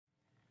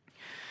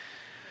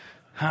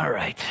All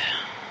right.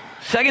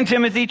 2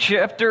 Timothy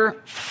chapter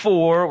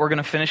 4. We're going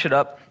to finish it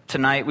up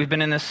tonight. We've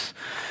been in this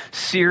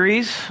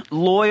series,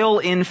 Loyal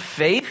in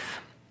Faith.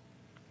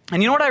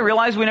 And you know what I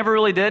realized we never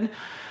really did?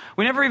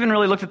 We never even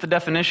really looked at the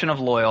definition of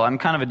loyal. I'm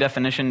kind of a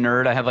definition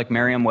nerd. I have like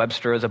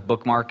Merriam-Webster as a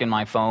bookmark in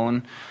my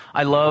phone.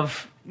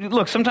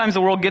 Look, sometimes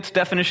the world gets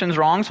definitions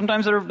wrong.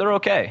 Sometimes they're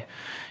okay.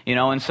 You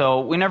know, and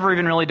so we never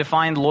even really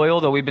defined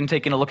loyal, though we've been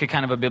taking a look at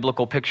kind of a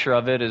biblical picture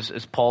of it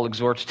as Paul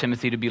exhorts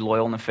Timothy to be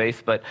loyal in the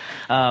faith. But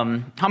how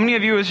many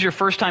of you is your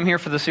first time here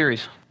for the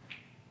series?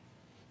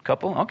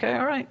 Couple? Okay,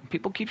 all right.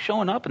 People keep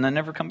showing up and then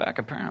never come back,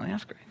 apparently.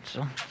 That's great.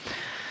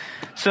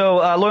 So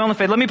loyal in the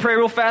faith. Let me pray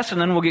real fast, and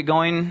then we'll get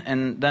going,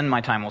 and then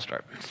my time will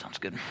start. Sounds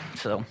good.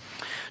 So,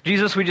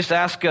 Jesus, we just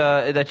ask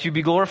that you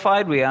be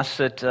glorified. We ask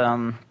that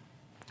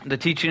the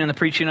teaching and the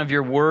preaching of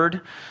your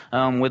word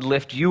would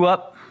lift you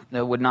up, that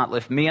it would not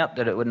lift me up,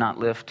 that it would not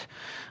lift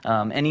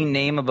any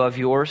name above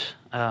yours.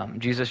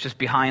 Jesus, just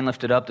be high and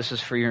lifted up. This is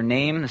for your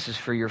name. This is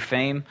for your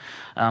fame.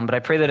 But I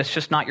pray that it's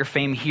just not your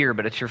fame here,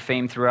 but it's your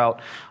fame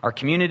throughout our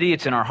community.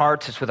 It's in our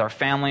hearts. It's with our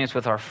family. It's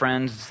with our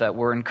friends. It's that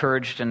we're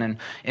encouraged and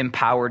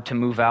empowered to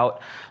move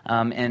out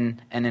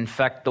and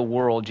infect the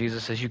world.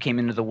 Jesus, as you came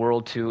into the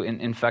world to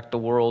infect the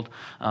world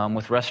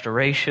with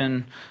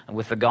restoration,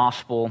 with the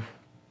gospel,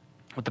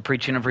 with the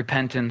preaching of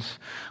repentance,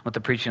 with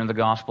the preaching of the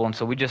gospel. And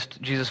so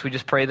Jesus, we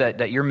just pray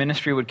that your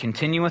ministry would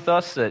continue with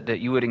us, that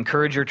you would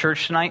encourage your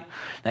church tonight,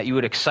 that you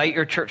would excite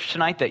your church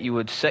tonight, that you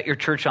would set your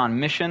church on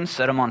mission,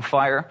 set them on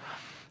fire,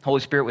 Holy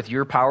Spirit, with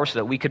your power so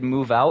that we could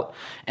move out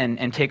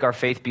and take our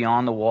faith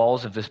beyond the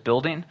walls of this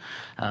building,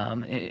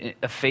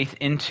 a faith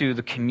into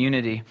the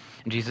community.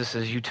 And Jesus,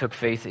 as you took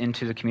faith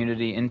into the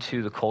community,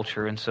 into the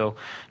culture. And so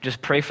just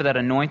pray for that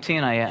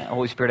anointing.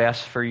 Holy Spirit,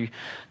 ask for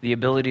the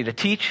ability to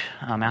teach.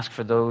 Ask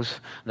for those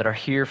that are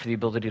here for the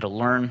ability to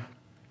learn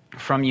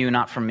from you,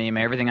 not from me.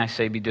 May everything I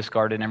say be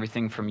discarded and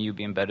everything from you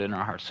be embedded in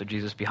our hearts. So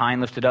Jesus, be high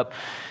and lifted up.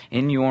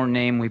 In your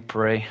name we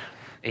pray.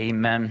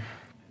 Amen.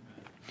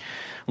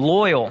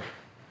 Loyal.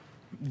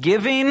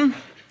 Giving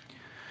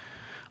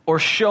or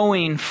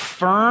showing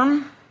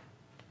firm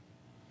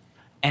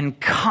and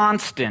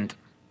constant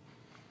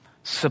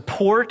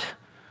support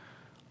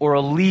or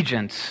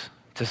allegiance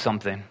to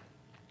something.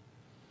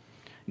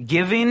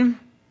 Giving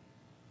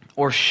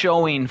or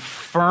showing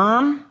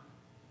firm,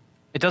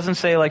 it doesn't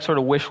say like sort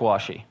of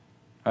wish-washy,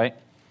 right?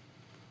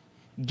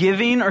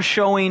 Giving or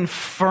showing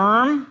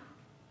firm,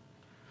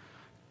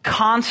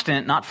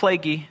 constant, not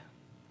flaky,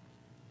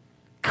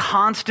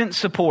 constant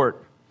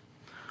support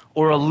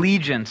or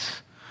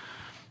allegiance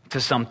to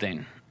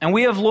something. And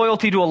we have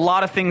loyalty to a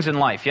lot of things in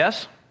life,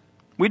 yes?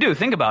 We do.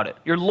 Think about it.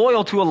 You're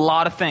loyal to a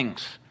lot of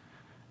things.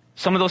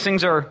 Some of those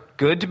things are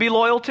good to be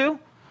loyal to.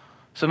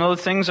 Some of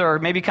those things are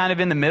maybe kind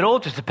of in the middle.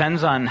 It just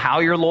depends on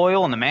how you're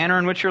loyal and the manner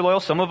in which you're loyal.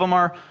 Some of them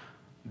are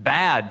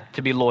bad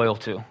to be loyal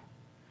to.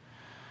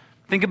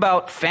 Think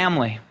about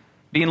family.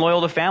 Being loyal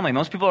to family.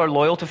 Most people are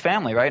loyal to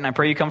family, right? And I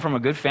pray you come from a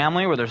good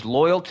family where there's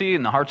loyalty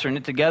and the hearts are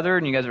knit together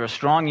and you guys are a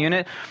strong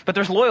unit. But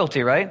there's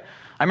loyalty, right?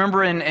 I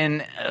remember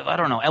in I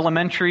don't know,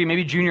 elementary,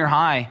 maybe junior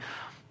high,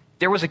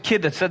 there was a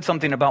kid that said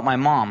something about my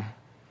mom.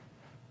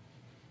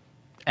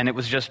 And it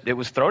was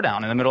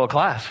throwdown in the middle of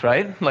class,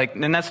 right? Like,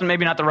 and that's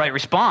maybe not the right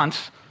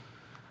response,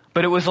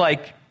 but it was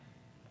like,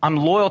 I'm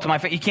loyal to my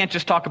family. You can't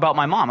just talk about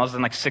my mom. I was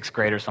in like 6th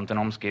grade or something,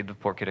 almost gave the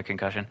poor kid a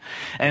concussion.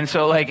 And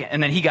so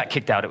and then he got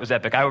kicked out. It was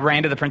epic. I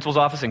ran to the principal's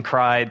office and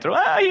cried,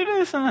 you did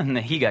this, and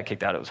then he got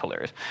kicked out. It was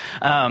hilarious.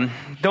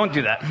 Don't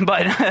do that.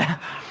 But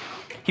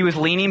he was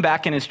leaning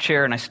back in his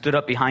chair, and I stood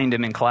up behind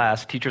him in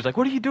class. Teacher's like,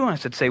 what are you doing? I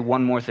said, say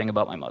one more thing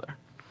about my mother.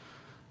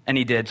 And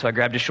he did. So I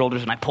grabbed his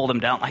shoulders, and I pulled him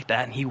down like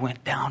that, and he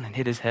went down and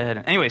hit his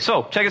head. Anyway,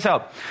 so check this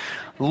out.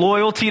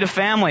 Loyalty to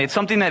family. It's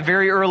something that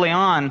very early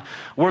on,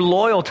 we're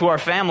loyal to our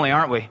family,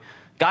 aren't we?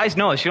 Guys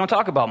know this. You don't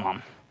talk about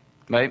mom,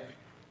 right?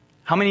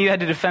 How many of you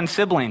had to defend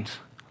siblings?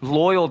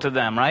 Loyal to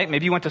them, right?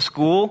 Maybe you went to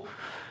school.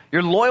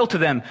 You're loyal to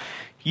them.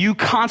 You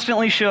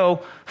constantly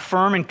show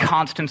firm and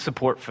constant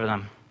support for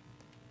them,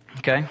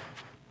 okay?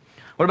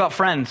 What about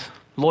friends?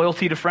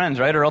 Loyalty to friends,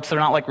 right? Or else they're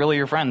not like really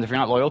your friends. If you're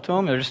not loyal to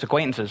them, they're just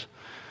acquaintances,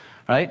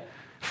 right?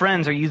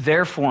 Friends, are you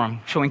there for them?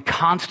 Showing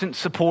constant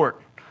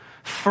support,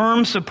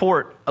 firm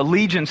support,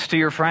 allegiance to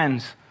your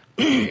friends.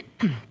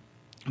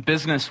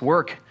 Business,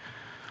 work.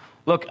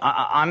 Look,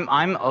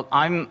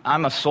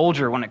 I'm a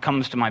soldier when it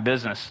comes to my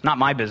business. Not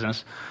my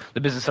business,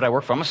 the business that I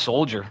work for. I'm a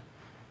soldier,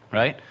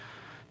 right?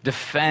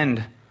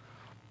 Defend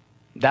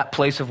that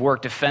place of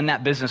work, defend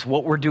that business,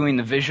 what we're doing,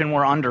 the vision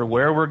we're under,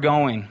 where we're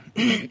going.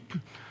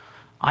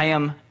 I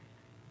am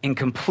in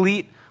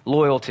complete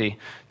loyalty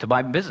to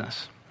my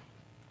business.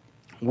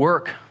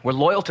 Work, we're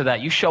loyal to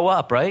that. You show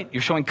up, right?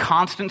 You're showing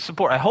constant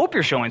support. I hope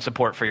you're showing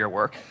support for your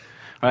work,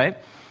 right?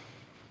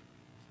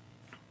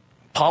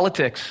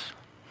 Politics.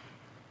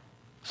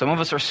 Some of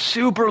us are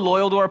super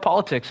loyal to our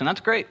politics, and that's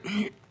great.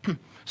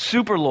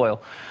 Super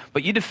loyal.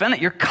 But you defend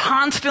it. You're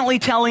constantly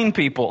telling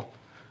people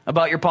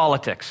about your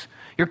politics.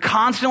 You're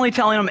constantly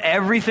telling them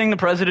everything the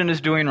president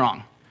is doing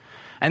wrong.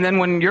 And then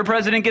when your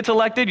president gets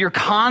elected, you're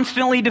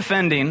constantly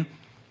defending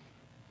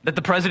that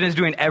the president is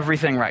doing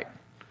everything right?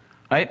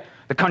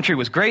 The country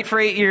was great for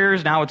 8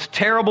 years, now it's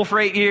terrible for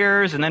 8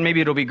 years, and then maybe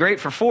it'll be great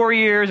for 4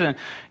 years, and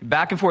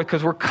back and forth,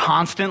 because we're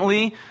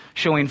constantly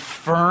showing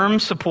firm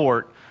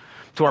support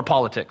to our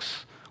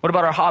politics. What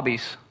about our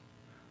hobbies?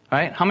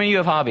 Right? How many of you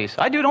have hobbies?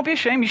 I do, don't be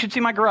ashamed. You should see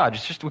my garage.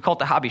 It's just, we call it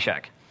the hobby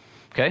shack.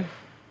 Okay?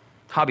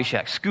 Hobby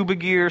shack. Scuba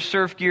gear,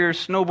 surf gear,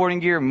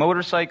 snowboarding gear,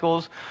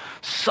 motorcycles,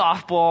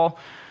 softball.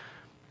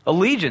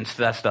 Allegiance to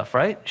that stuff,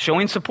 right?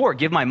 Showing support.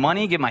 Give my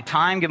money, give my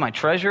time, give my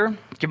treasure,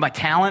 give my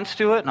talents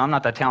to it. No, I'm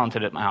not that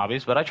talented at my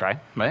hobbies, but I try,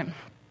 right?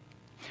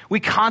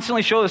 We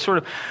constantly show this sort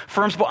of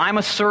firm support. I'm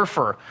a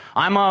surfer.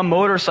 I'm a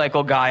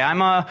motorcycle guy.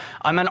 I'm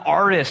an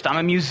artist. I'm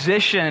a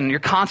musician. You're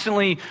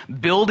constantly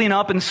building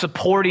up and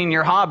supporting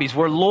your hobbies.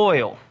 We're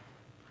loyal.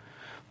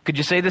 Could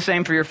you say the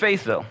same for your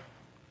faith, though?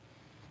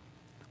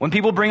 When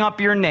people bring up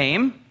your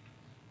name,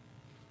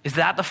 is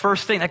that the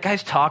first thing? That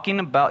guy's talking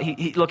about,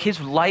 look,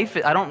 his life,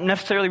 I don't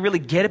necessarily really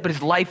get it, but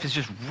his life is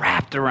just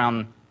wrapped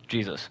around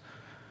Jesus.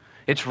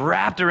 It's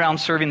wrapped around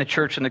serving the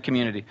church and the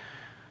community.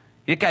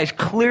 That guy's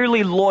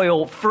clearly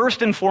loyal,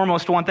 first and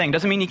foremost, to one thing.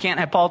 Doesn't mean you can't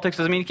have politics,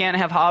 doesn't mean you can't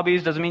have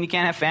hobbies, doesn't mean you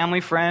can't have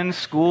family, friends,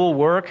 school,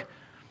 work.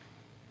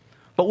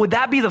 But would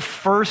that be the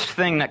first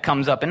thing that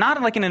comes up? And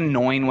not like in an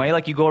annoying way,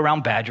 like you go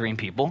around badgering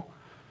people.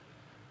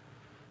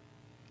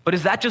 But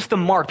is that just the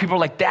mark? People are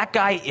like, that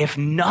guy, if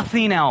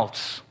nothing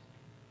else,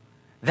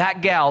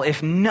 that gal,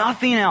 if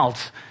nothing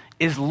else,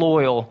 is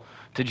loyal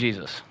to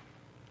Jesus.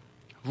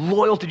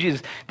 Loyal to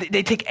Jesus.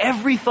 They take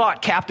every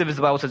thought captive, as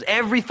the Bible says,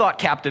 every thought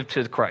captive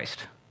to Christ.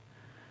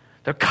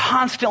 They're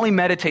constantly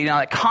meditating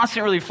on it,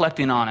 constantly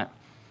reflecting on it.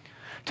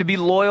 To be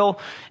loyal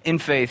in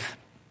faith.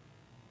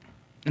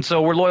 And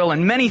so we're loyal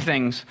in many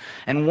things.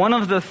 And one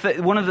of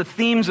the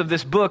themes of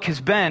this book has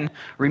been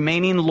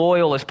remaining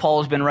loyal, as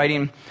Paul has been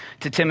writing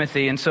to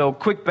Timothy. And so,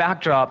 quick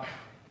backdrop.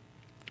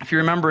 If you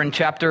remember in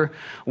chapter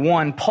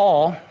 1,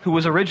 Paul, who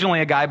was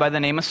originally a guy by the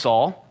name of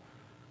Saul,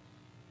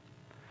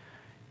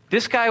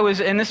 this guy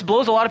was, and this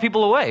blows a lot of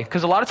people away,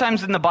 because a lot of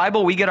times in the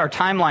Bible we get our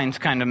timelines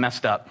kind of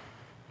messed up.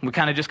 We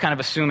kind of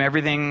assume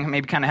everything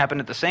maybe kind of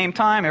happened at the same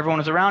time, everyone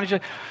was around each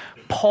other.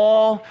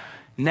 Paul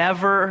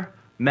never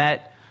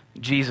met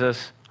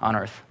Jesus on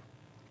earth.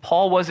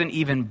 Paul wasn't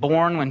even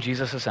born when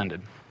Jesus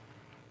ascended.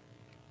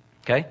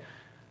 Okay?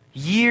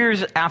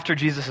 Years after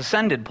Jesus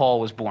ascended, Paul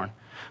was born.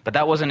 But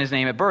that wasn't his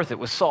name at birth, it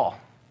was Saul.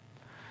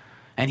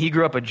 And he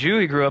grew up a Jew,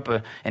 he grew up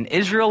an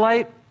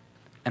Israelite,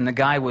 and the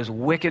guy was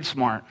wicked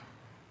smart.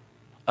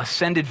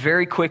 Ascended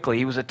very quickly.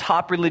 He was a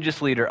top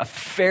religious leader, a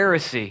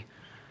Pharisee.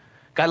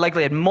 Guy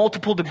likely had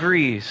multiple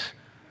degrees.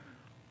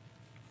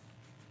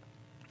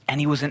 And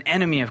he was an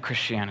enemy of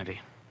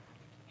Christianity.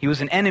 He was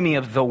an enemy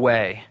of the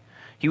way.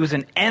 He was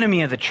an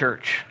enemy of the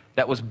church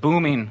that was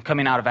booming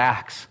coming out of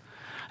Acts,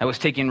 that was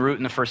taking root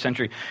in the first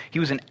century. He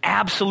was an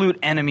absolute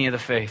enemy of the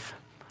faith.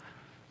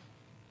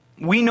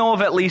 We know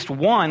of at least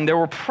one, there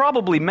were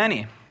probably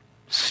many,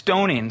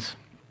 stonings.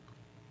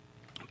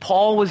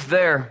 Paul was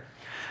there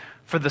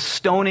for the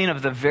stoning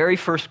of the very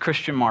first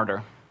Christian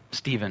martyr,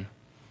 Stephen.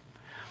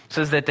 It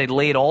says that they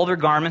laid all their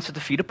garments at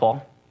the feet of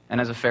Paul,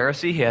 and as a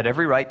Pharisee, he had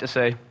every right to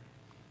say,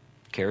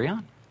 carry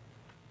on.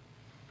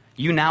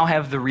 You now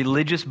have the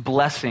religious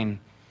blessing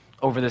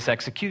over this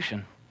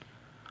execution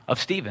of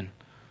Stephen.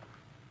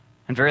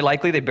 And very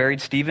likely they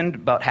buried Stephen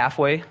about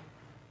halfway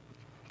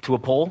to a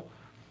pole.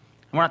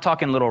 And we're not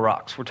talking little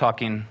rocks, we're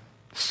talking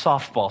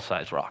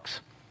softball-sized rocks.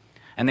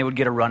 And they would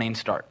get a running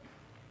start.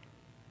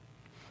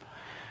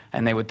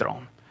 And they would throw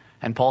them.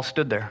 And Paul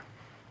stood there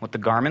with the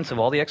garments of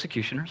all the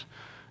executioners,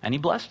 and he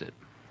blessed it.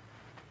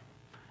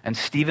 And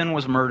Stephen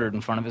was murdered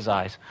in front of his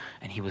eyes,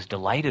 and he was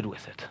delighted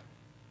with it.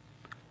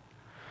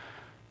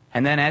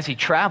 And then as he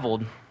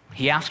traveled,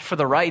 he asked for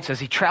the rights.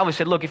 As he traveled, he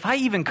said, look, if I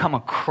even come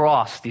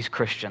across these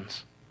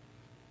Christians,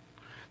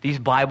 these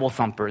Bible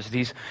thumpers,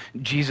 these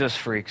Jesus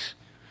freaks,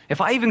 if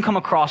I even come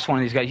across one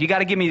of these guys, you got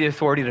to give me the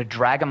authority to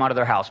drag them out of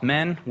their house,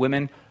 men,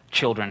 women,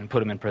 children, and put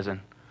them in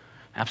prison.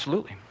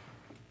 Absolutely.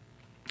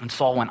 And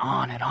Saul went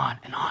on and on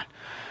and on.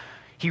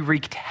 He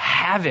wreaked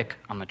havoc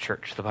on the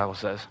church, the Bible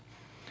says.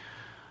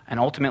 And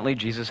ultimately,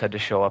 Jesus had to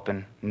show up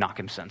and knock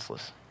him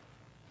senseless.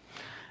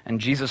 And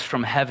Jesus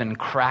from heaven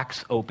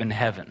cracks open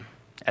heaven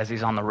as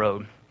he's on the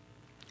road,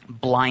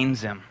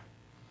 blinds him,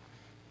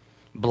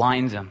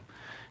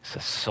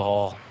 says,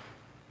 Saul,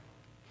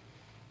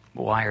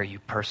 why are you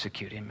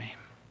persecuting me?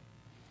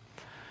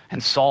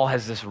 And Saul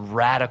has this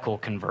radical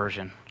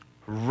conversion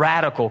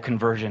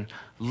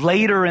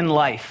later in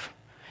life.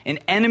 An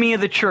enemy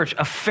of the church,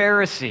 a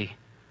Pharisee,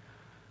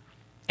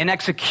 an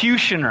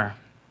executioner,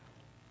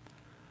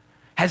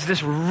 has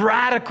this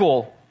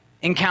radical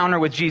encounter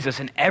with Jesus,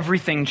 and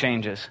everything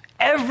changes.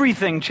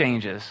 Everything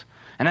changes.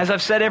 And as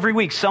I've said every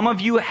week, some of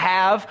you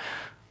have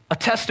a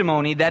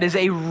testimony that is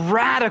a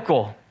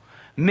radical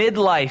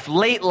midlife,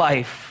 late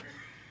life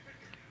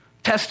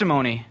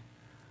testimony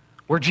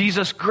where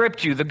Jesus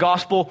gripped you, the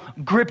gospel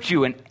gripped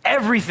you, and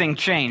everything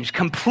changed,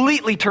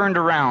 completely turned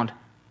around.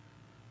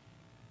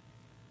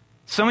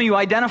 Some of you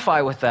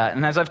identify with that.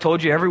 And as I've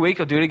told you every week,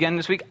 I'll do it again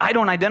this week, I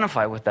don't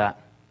identify with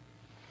that.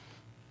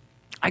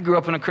 I grew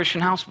up in a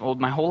Christian household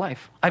my whole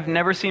life. I've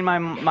never seen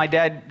my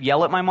dad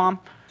yell at my mom.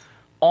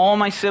 All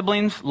my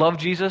siblings love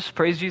Jesus,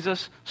 praise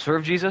Jesus,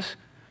 serve Jesus.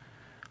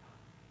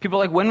 People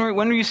are like, when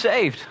were you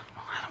saved?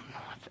 I don't know.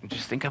 I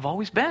just think I've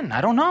always been.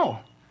 I don't know.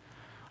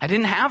 I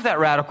didn't have that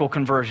radical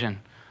conversion.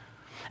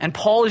 And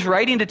Paul is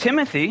writing to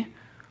Timothy,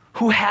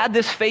 who had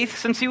this faith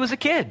since he was a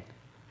kid,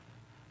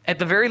 at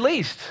the very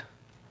least.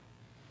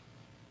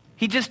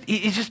 He's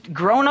just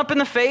grown up in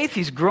the faith.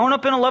 He's grown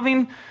up in a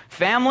loving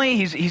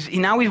family.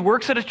 Now he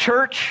works at a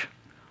church.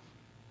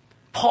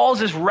 Paul's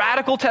this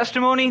radical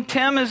testimony.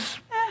 Tim is,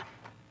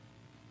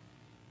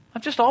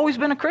 I've just always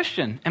been a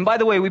Christian. And by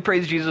the way, we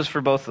praise Jesus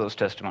for both of those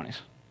testimonies.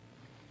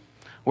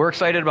 We're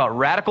excited about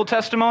radical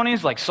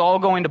testimonies like Saul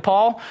going to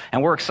Paul,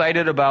 and we're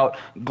excited about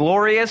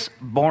glorious,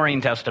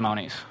 boring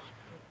testimonies.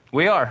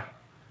 We are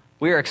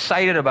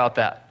excited about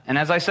that. And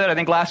as I said, I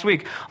think last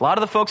week, a lot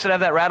of the folks that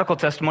have that radical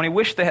testimony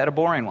wish they had a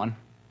boring one,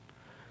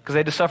 because they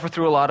had to suffer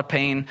through a lot of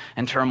pain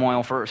and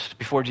turmoil first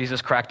before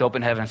Jesus cracked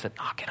open heaven and said,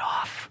 knock it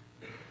off.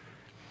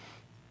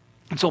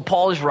 And so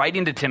Paul is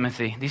writing to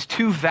Timothy, these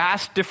two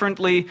vast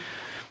difference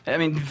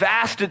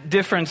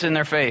in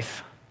their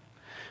faith.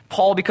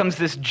 Paul becomes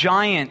this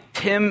giant.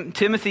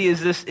 Timothy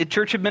is this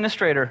church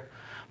administrator.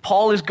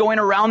 Paul is going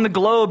around the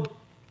globe.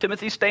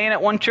 Timothy's staying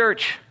at one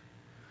church.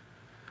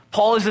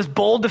 Paul is this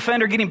bold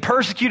defender getting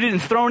persecuted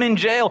and thrown in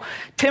jail.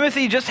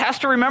 Timothy just has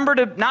to remember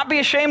to not be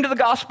ashamed of the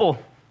gospel.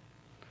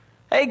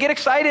 Hey, get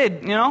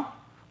excited,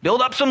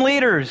 build up some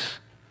leaders.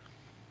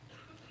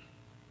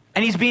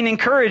 And he's being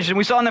encouraged. And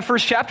we saw in the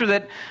first chapter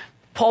that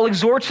Paul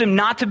exhorts him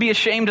not to be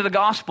ashamed of the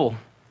gospel.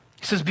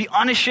 He says, be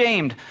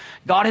unashamed.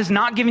 God has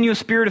not given you a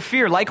spirit of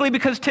fear, likely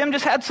because Tim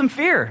just had some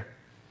fear.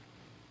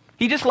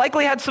 He just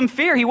likely had some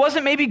fear. He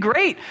wasn't maybe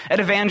great at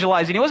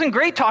evangelizing. He wasn't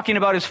great talking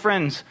to his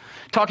friends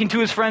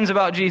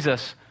about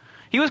Jesus.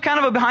 He was kind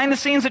of a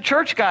behind-the-scenes at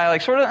church guy,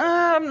 like sort of,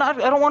 I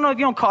don't want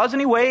to, cause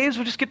any waves.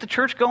 We'll just get the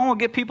church going. We'll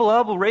get people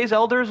up. We'll raise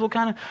elders. We'll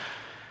kind of...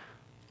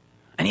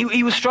 And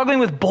he was struggling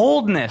with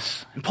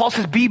boldness. And Paul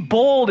says, be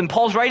bold. And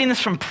Paul's writing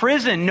this from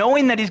prison,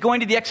 knowing that he's going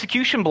to the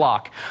execution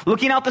block,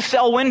 looking out the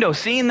cell window,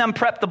 seeing them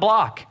prep the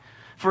block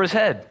for his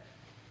head.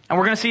 And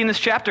we're going to see in this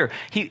chapter,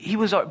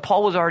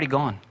 Paul was already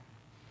gone.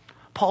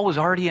 Paul was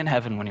already in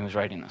heaven when he was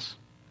writing this,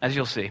 as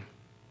you'll see.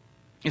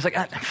 He's like,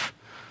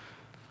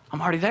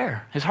 I'm already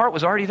there. His heart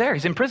was already there.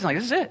 He's in prison, like,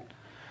 this is it.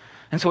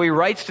 And so he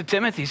writes to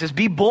Timothy, he says,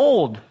 be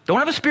bold. Don't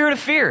have a spirit of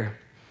fear.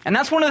 And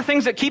that's one of the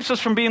things that keeps us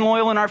from being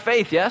loyal in our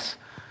faith, yes?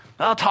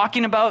 Well,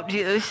 talking about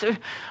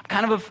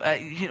kind of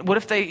what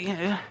if they,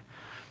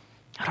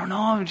 I don't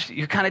know,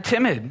 you're kind of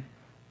timid.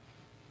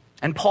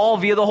 And Paul,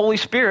 via the Holy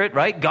Spirit,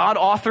 right? God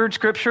authored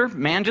Scripture.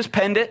 Man just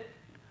penned it.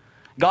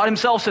 God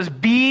himself says,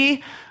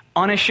 be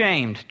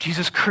unashamed.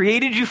 Jesus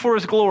created you for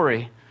his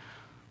glory.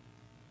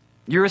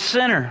 You're a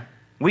sinner.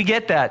 We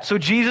get that. So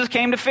Jesus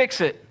came to fix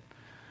it.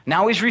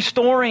 Now he's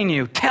restoring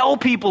you. Tell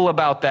people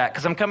about that,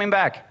 because I'm coming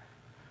back.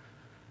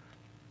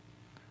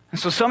 And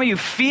so some of you,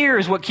 fear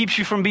is what keeps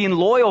you from being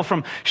loyal,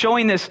 from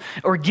showing this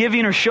or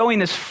giving or showing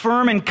this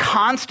firm and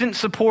constant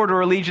support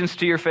or allegiance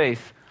to your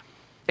faith.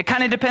 It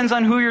kind of depends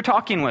on who you're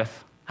talking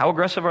with. How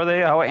aggressive are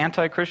they? How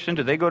anti-Christian?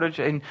 Do they go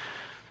to... And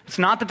it's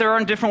not that there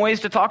aren't different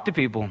ways to talk to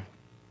people.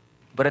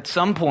 But at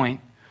some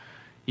point,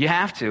 you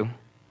have to.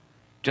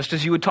 Just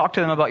as you would talk to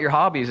them about your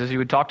hobbies, as you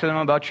would talk to them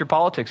about your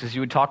politics, as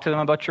you would talk to them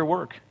about your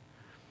work.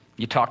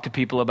 You talk to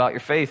people about your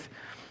faith.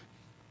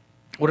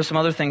 What are some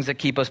other things that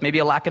keep us? Maybe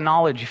a lack of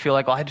knowledge. You feel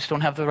like, I just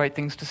don't have the right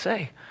things to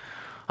say.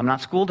 I'm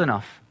not schooled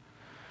enough.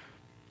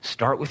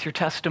 Start with your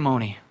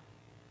testimony.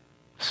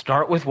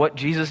 Start with what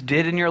Jesus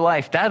did in your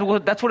life. That's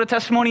what a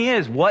testimony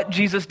is. What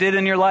Jesus did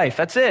in your life.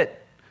 That's it.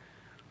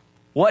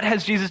 What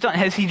has Jesus done?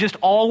 Has he just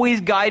always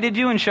guided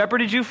you and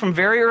shepherded you from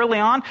very early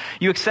on?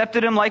 You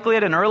accepted him likely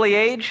at an early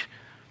age?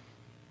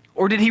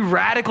 Or did he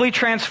radically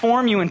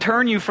transform you and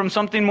turn you from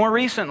something more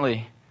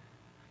recently?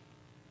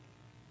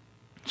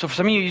 So for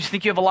some of you, you just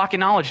think you have a lack of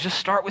knowledge. Just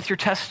start with your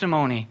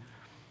testimony,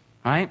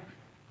 right?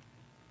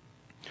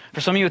 For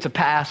some of you, it's a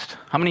past.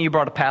 How many of you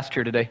brought a past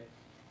here today?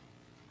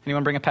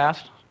 Anyone bring a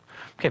past?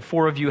 Okay,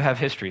 4 of you have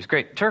histories.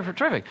 Great,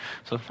 terrific.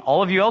 So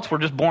all of you else were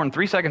just born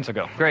 3 seconds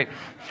ago. Great.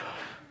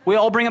 We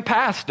all bring a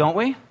past, don't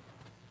we?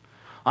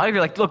 A lot of you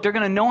are like, look, they're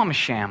going to know I'm a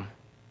sham.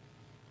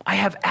 I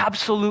have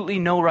absolutely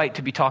no right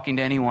to be talking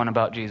to anyone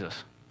about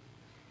Jesus.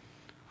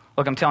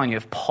 Look, I'm telling you,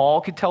 if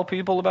Paul could tell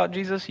people about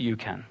Jesus, you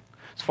can.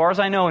 As far as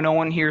I know, no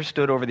one here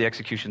stood over the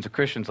executions of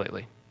Christians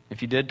lately.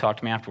 If you did, talk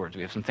to me afterwards.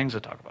 We have some things to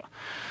talk about.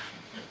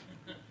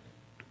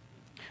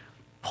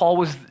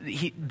 Paul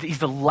he's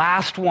the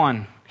last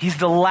one. He's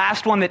the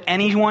last one that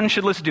anyone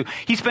should listen to.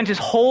 He spent his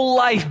whole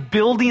life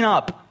building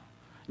up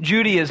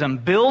Judaism,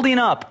 building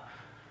up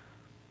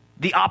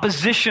the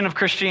opposition of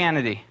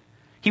Christianity.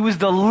 He was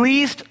the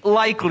least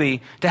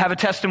likely to have a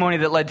testimony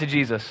that led to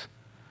Jesus.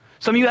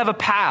 Some of you have a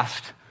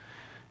past.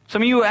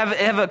 Some of you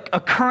have a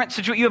current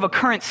situation. You have a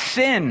current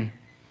sin.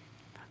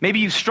 Maybe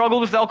you've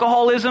struggled with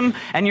alcoholism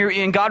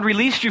and God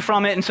released you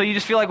from it, and so you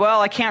just feel like, well,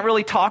 I can't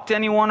really talk to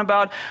anyone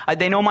about,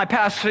 they know my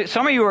past.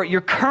 Some of you you're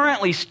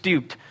currently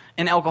stooped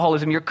in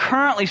alcoholism. You're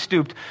currently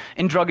stooped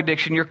in drug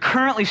addiction. You're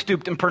currently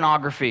stooped in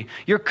pornography.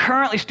 You're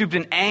currently stooped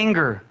in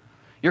anger.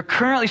 You're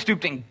currently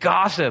stooped in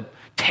gossip,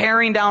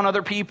 tearing down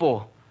other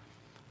people.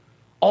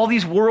 All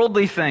these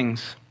worldly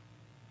things.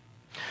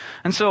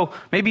 And so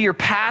maybe your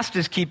past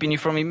is keeping you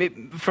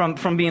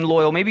from being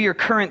loyal. Maybe your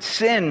current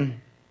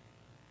sin.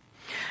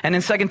 And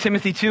in 2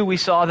 Timothy 2, we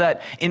saw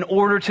that in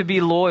order to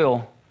be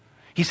loyal,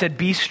 he said,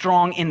 be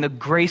strong in the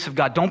grace of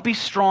God. Don't be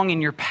strong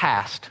in your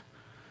past.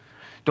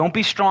 Don't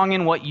be strong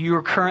in what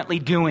you're currently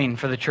doing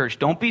for the church.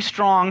 Don't be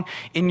strong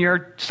in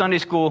your Sunday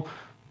school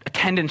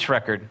attendance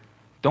record.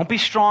 Don't be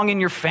strong in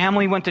your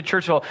family went to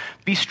church.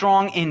 Be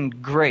strong in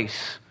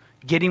grace,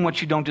 getting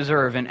what you don't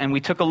deserve. And we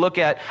took a look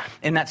at,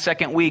 in that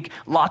second week,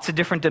 lots of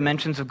different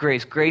dimensions of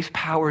grace. Grace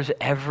powers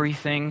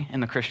everything in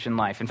the Christian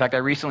life. In fact, I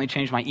recently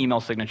changed my email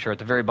signature. At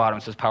the very bottom,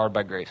 it says powered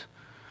by grace.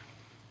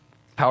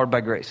 Powered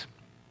by grace.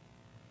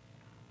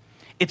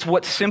 It's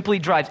what simply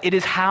drives. It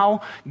is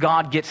how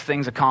God gets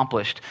things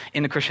accomplished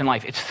in the Christian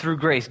life. It's through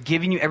grace,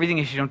 giving you everything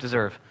that you don't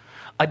deserve.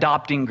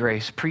 Adopting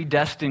grace,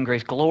 predestined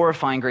grace,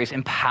 glorifying grace,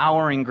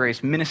 empowering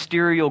grace,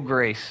 ministerial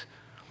grace.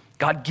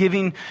 God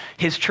giving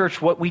his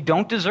church what we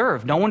don't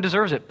deserve. No one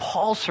deserves it.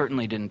 Paul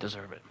certainly didn't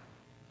deserve it.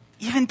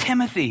 Even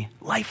Timothy,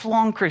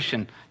 lifelong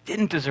Christian,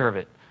 didn't deserve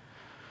it.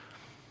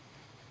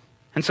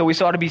 And so we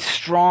saw to be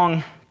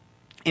strong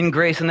in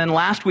grace. And then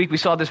last week we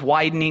saw this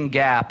widening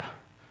gap.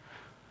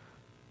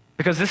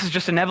 Because this is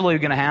just inevitably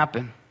going to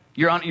happen.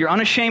 You're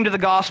unashamed of the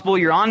gospel.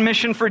 You're on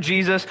mission for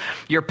Jesus.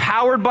 You're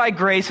powered by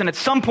grace. And at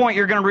some point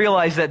you're going to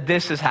realize that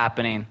this is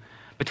happening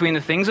between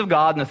the things of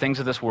God and the things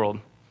of this world.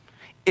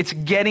 It's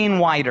getting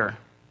wider. I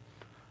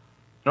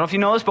don't know if you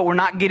know this, but we're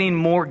not getting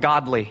more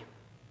godly.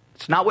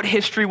 It's not what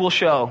history will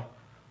show.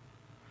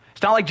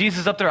 It's not like Jesus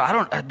is up there.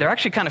 They're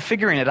actually kind of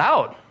figuring it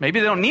out. Maybe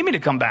they don't need me to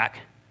come back.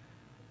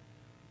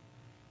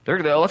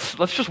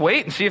 Let's just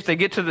wait and see if they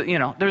get to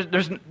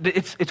the,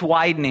 it's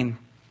widening.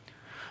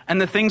 And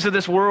the things of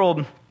this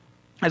world,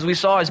 as we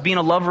saw, is being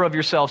a lover of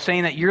yourself,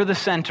 saying that you're the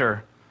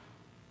center.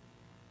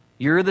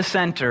 You're the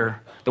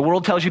center. The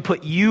world tells you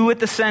put you at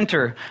the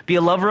center. Be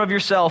a lover of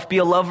yourself. Be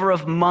a lover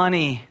of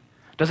money.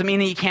 Doesn't mean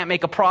that you can't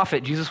make a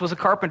profit. Jesus was a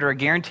carpenter. I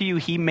guarantee you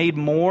he made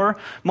more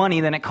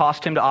money than it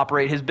cost him to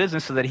operate his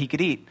business so that he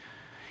could eat.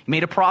 He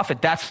made a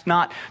profit. That's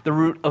not the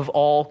root of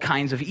all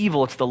kinds of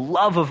evil. It's the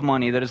love of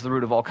money that is the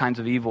root of all kinds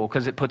of evil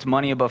because it puts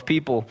money above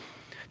people.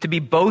 To be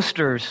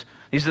boasters.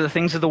 These are the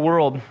things of the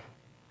world.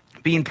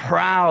 Being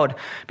proud,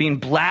 being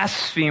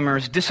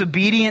blasphemers,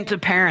 disobedient to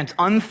parents,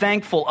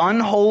 unthankful,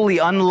 unholy,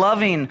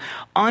 unloving,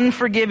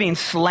 unforgiving,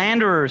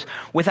 slanderers,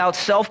 without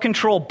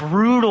self-control,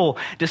 brutal,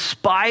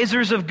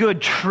 despisers of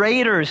good,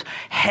 traitors,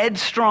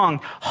 headstrong,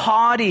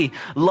 haughty,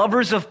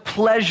 lovers of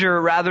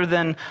pleasure rather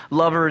than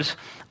lovers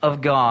of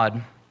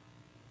God.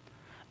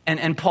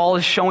 And Paul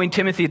is showing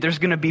Timothy there's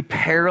going to be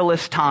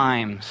perilous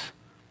times.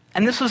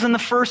 And this was in the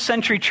first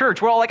century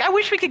church. We're all like, I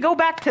wish we could go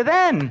back to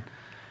then.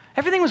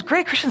 Everything was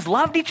great. Christians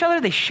loved each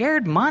other. They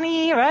shared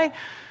money, right?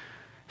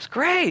 It's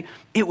great.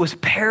 It was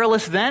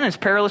perilous then. It's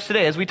perilous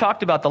today. As we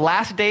talked about, the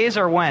last days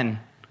are when?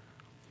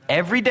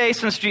 Every day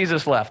since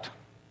Jesus left.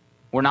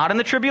 We're not in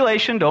the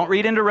tribulation. Don't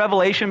read into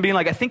Revelation being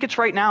like, I think it's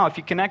right now if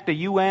you connect the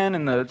UN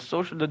and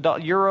the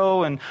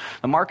euro and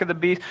the mark of the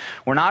beast.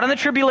 We're not in the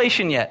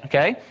tribulation yet,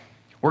 okay?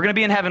 We're going to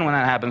be in heaven when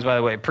that happens, by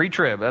the way.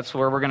 Pre-trib. That's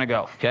where we're going to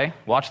go, okay?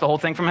 Watch the whole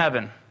thing from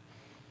heaven.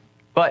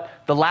 But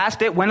the last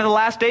day, when are the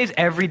last days?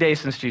 Every day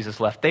since Jesus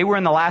left. They were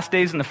in the last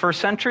days in the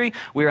first century.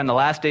 We are in the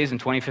last days in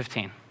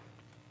 2015.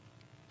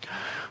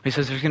 He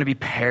says there's going to be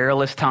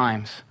perilous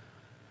times.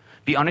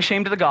 Be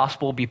unashamed of the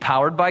gospel. Be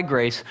powered by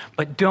grace.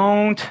 But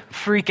don't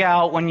freak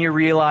out when you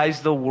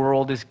realize the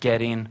world is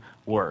getting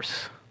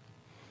worse.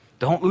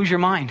 Don't lose your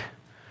mind.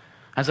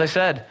 As I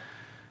said,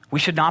 we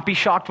should not be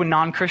shocked when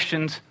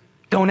non-Christians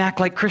don't act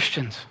like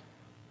Christians.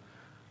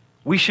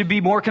 We should be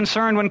more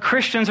concerned when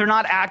Christians are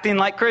not acting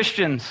like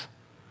Christians.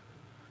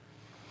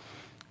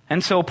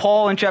 And so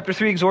Paul in chapter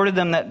 3 exhorted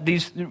them that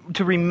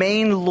to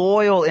remain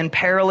loyal in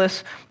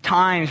perilous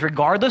times,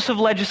 regardless of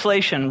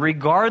legislation,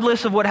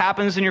 regardless of what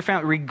happens in your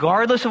family,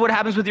 regardless of what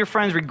happens with your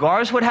friends,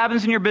 regardless of what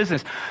happens in your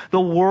business. The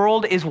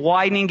world is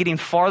widening, getting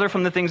farther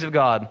from the things of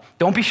God.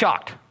 Don't be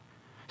shocked.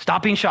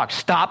 Stop being shocked.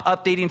 Stop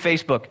updating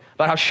Facebook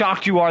about how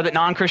shocked you are that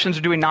non-Christians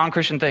are doing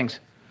non-Christian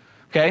things.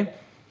 Okay?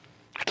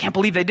 I can't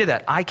believe they did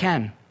that. I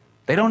can.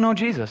 They don't know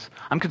Jesus.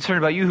 I'm concerned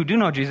about you who do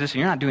know Jesus and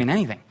you're not doing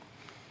anything.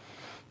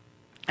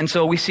 And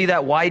so we see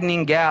that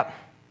widening gap.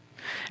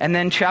 And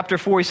then chapter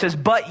 4, he says,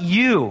 but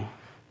you.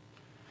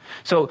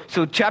 So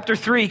chapter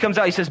 3, he comes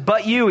out, he says,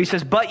 but you. He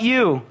says, but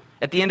you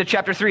at the end of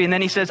chapter 3. And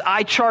then he says,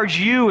 I charge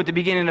you at the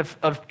beginning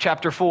of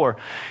chapter 4.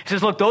 He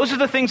says, look, those are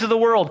the things of the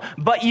world.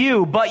 But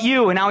you.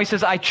 And now he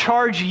says, I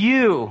charge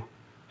you.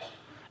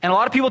 And a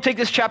lot of people take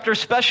this chapter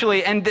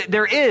especially, and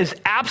there is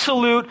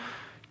absolute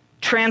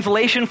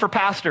translation for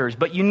pastors,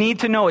 but you need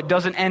to know it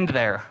doesn't end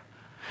there.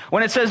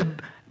 When it says,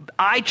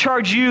 I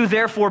charge you,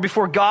 therefore,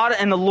 before God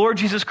and the Lord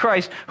Jesus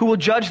Christ, who will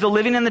judge the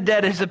living and the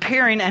dead, his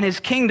appearing and his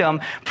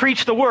kingdom,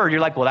 preach the word.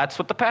 You're like, well, that's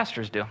what the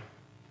pastors do.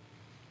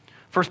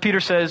 1 Peter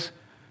says,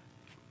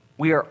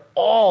 we are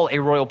all a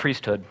royal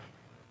priesthood.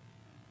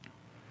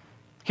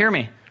 Hear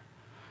me.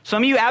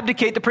 Some of you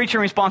abdicate the preaching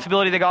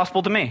responsibility of the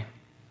gospel to me.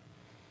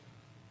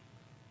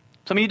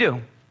 Some of you do.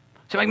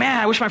 So you're like, man,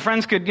 I wish my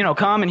friends could,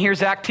 come and hear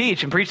Zach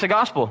teach and preach the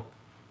gospel.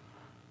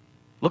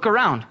 Look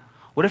around.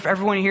 What if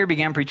everyone here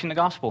began preaching the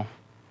gospel?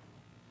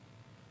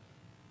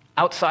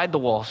 Outside the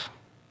walls,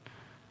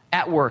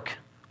 at work,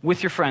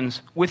 with your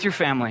friends, with your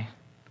family,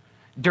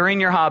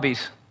 during your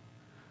hobbies.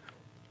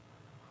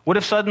 What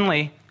if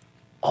suddenly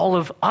all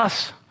of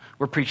us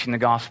were preaching the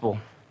gospel,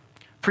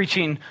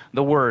 preaching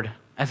the word,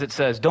 as it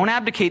says? Don't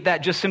abdicate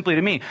that just simply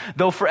to me.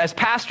 Though as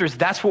pastors,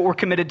 that's what we're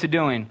committed to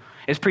doing,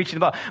 is preaching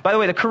the Bible. By the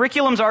way, the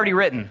curriculum's already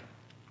written.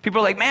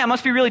 People are like, man, it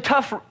must be really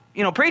tough,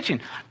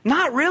 preaching.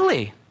 Not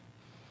really.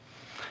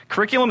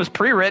 Curriculum is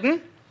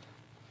pre-written.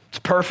 It's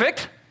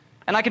perfect.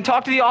 And I can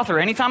talk to the author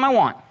anytime I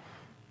want.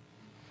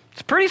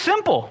 It's pretty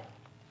simple.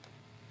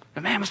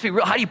 But man, it must be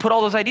real. How do you put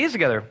all those ideas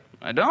together?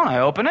 I don't.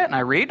 I open it and I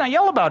read and I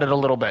yell about it a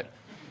little bit.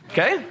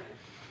 Okay?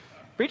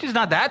 Preaching's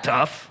not that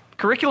tough.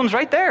 Curriculum's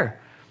right there.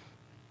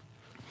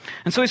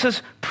 And so he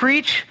says,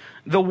 preach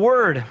the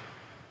word.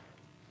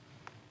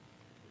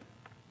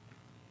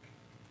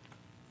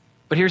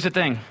 But here's the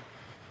thing.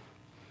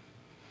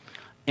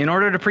 In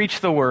order to preach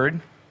the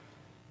word,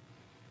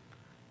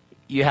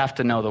 you have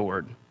to know the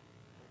word.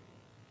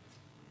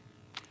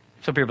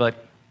 Some people are like,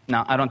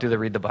 no, I don't do the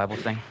read the Bible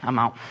thing. I'm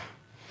out.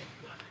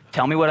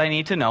 Tell me what I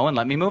need to know and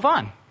let me move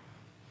on.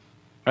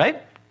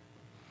 Right?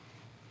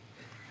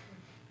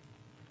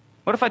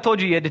 What if I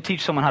told you had to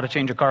teach someone how to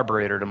change a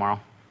carburetor tomorrow?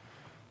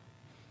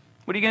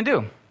 What are you going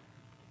to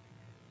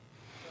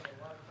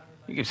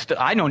do?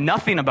 I know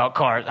nothing about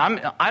cars.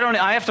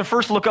 I have to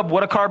first look up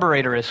what a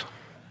carburetor is.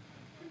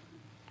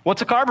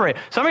 What's a carburetor?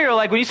 Some of you are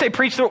like, when you say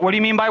preach the word, what do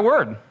you mean by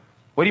word?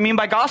 What do you mean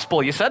by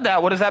gospel? You said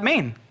that. What does that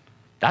mean?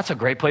 That's a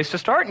great place to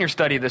start in your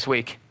study this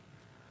week.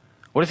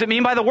 What does it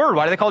mean by the word?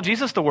 Why do they call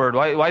Jesus the word?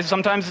 Why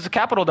sometimes it's a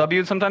capital W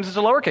and sometimes it's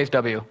a lowercase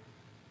w?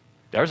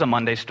 There's a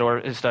Monday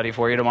study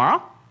for you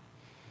tomorrow.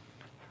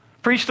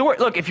 Preach the word.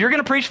 Look, if you're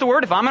going to preach the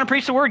word, if I'm going to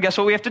preach the word, guess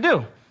what we have to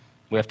do?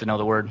 We have to know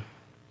the word.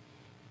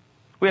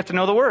 We have to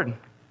know the word.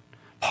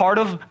 Part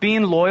of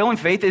being loyal in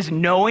faith is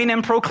knowing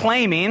and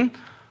proclaiming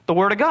the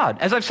word of God.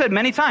 As I've said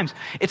many times,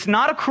 it's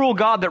not a cruel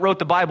God that wrote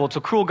the Bible. It's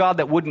a cruel God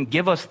that wouldn't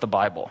give us the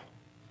Bible.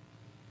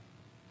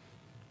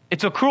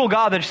 It's a cruel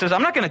God that says,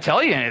 I'm not going to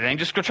tell you anything.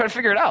 Just go try to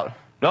figure it out.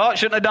 No, I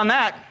shouldn't have done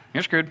that.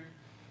 You're screwed.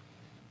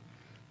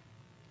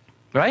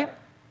 Right?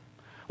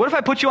 What if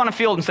I put you on a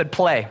field and said,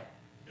 play?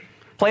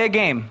 Play a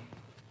game.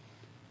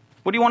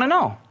 What do you want to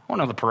know? I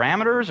want to know the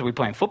parameters. Are we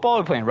playing football?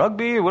 Are we playing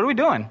rugby? What are we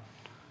doing?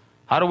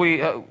 How do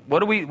we,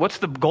 what's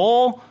the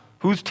goal?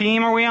 Whose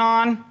team are we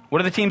on? What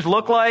do the teams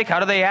look like? How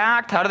do they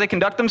act? How do they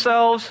conduct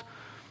themselves?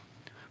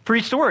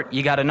 Preach the word.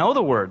 You got to know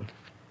the word.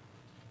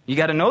 You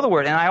got to know the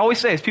word. And I always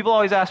say this. People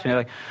always ask me,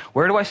 like,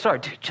 where do I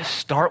start? Dude, just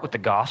start with the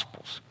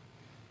Gospels.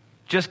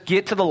 Just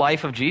get to the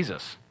life of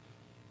Jesus.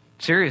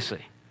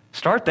 Seriously.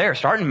 Start there.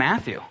 Start in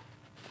Matthew.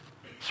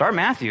 Start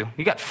Matthew.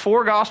 You got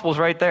 4 Gospels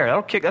right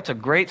there. That's a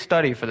great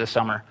study for this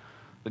summer.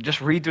 But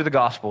just read through the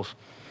Gospels.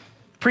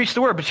 Preach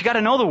the word, but you got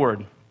to know the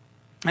word.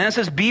 And it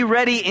says, be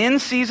ready in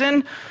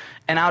season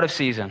and out of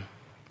season.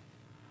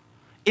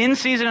 In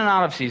season and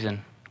out of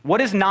season.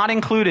 What is not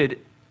included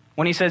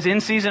when he says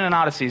in season and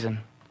out of season?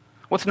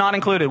 What's not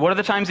included? What are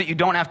the times that you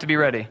don't have to be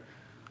ready?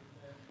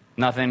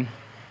 Nothing.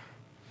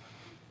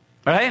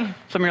 Right?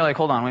 Some of you are like,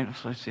 hold on, wait,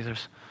 let's see.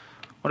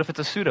 What if it's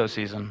a pseudo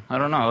season? I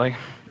don't know.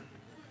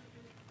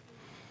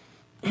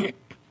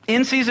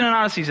 In season and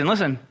out of season.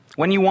 Listen,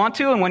 when you want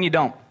to and when you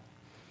don't.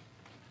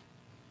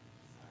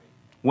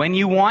 When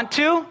you want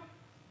to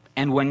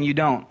and when you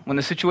don't. When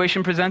the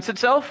situation presents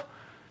itself,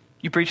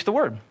 you preach the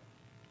word.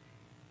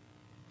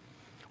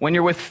 When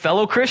you're with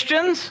fellow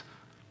Christians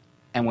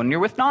and when you're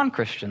with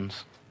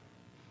non-Christians.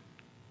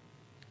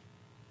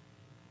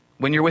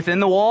 When you're within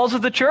the walls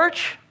of the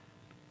church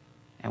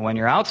and when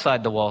you're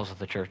outside the walls of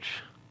the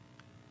church.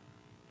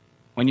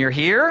 When you're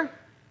here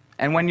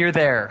and when you're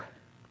there.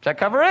 Does that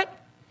cover it?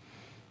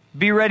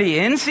 Be ready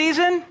in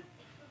season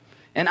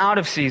and out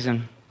of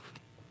season.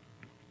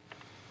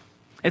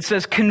 It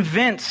says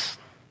convince,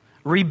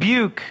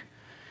 rebuke,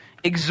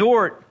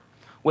 exhort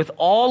with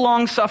all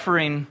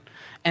long-suffering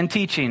and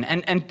teaching.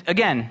 And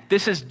again,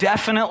 this is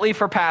definitely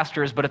for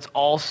pastors, but it's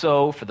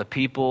also for the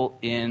people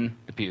in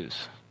the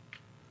pews.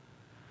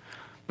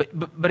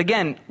 But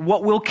again,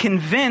 what will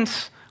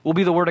convince will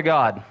be the word of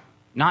God,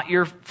 not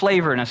your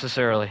flavor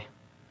necessarily.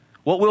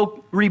 What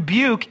will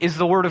rebuke is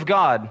the word of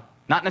God,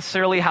 not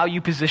necessarily how you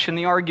position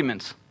the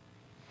arguments.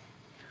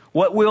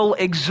 What will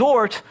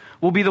exhort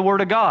will be the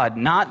word of God,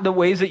 not the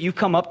ways that you've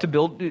come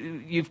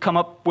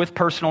up with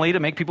personally to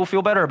make people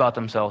feel better about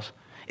themselves.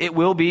 It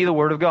will be the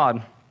word of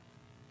God.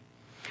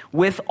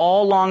 With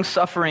all long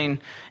suffering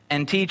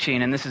and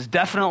teaching, and this is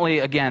definitely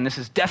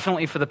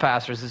for the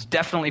pastors, this is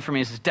definitely for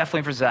me, this is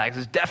definitely for Zach,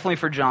 this is definitely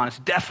for John, it's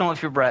definitely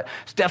for Brett,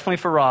 it's definitely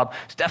for Rob,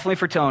 it's definitely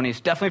for Tony,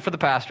 it's definitely for the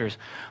pastors,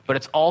 but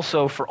it's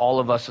also for all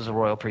of us as a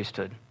royal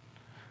priesthood.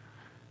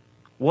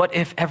 What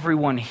if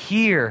everyone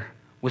here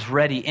was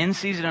ready in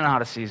season and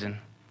out of season?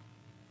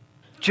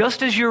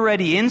 Just as you're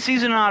ready in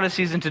season and out of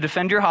season to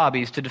defend your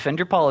hobbies, to defend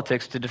your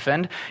politics, to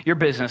defend your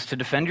business, to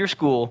defend your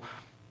school,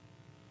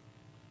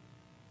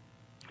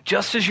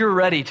 just as you're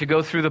ready to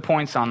go through the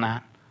points on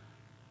that,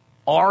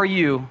 are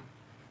you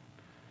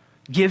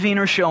giving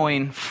or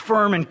showing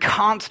firm and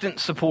constant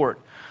support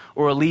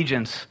or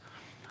allegiance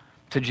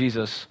to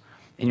Jesus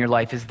in your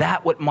life? Is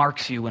that what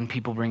marks you when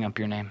people bring up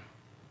your name?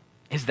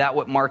 Is that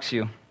what marks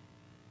you?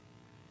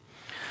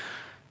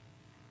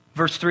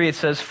 Verse 3, it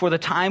says, "For the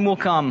time will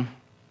come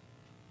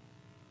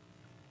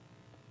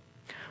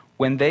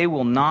when they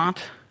will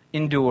not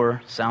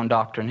endure sound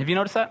doctrine." Have you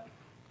noticed that?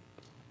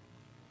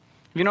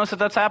 Have you noticed that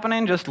that's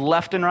happening just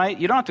left and right?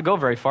 You don't have to go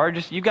very far.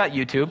 Just you've got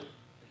YouTube.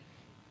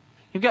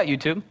 You've got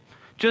YouTube.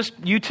 Just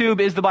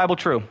YouTube, is the Bible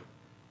true?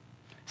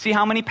 See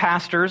how many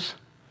pastors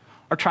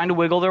are trying to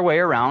wiggle their way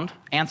around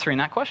answering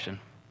that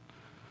question.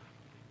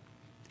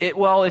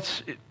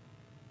 It's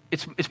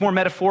more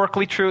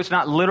metaphorically true. It's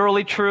not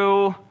literally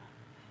true.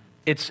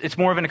 It's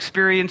more of an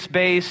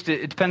experience-based.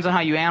 It depends on how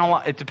you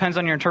analyze. It depends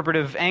on your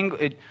interpretive angle.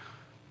 It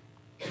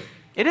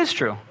is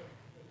true.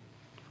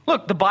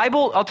 Look, the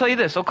Bible, I'll tell you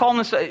this. I'll call them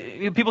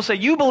this. People say,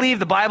 you believe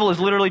the Bible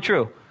is literally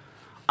true.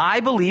 I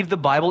believe the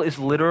Bible is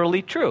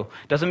literally true.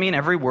 Doesn't mean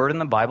every word in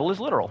the Bible is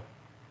literal.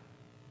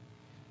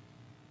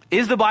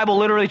 Is the Bible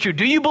literally true?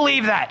 Do you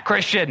believe that,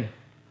 Christian?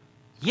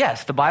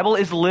 Yes, the Bible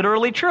is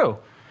literally true.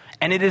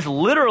 And it is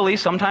literally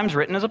sometimes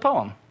written as a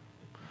poem.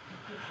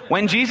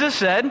 When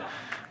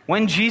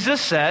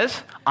Jesus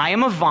says, I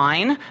am a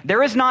vine,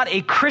 there is not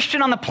a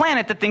Christian on the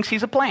planet that thinks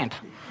he's a plant.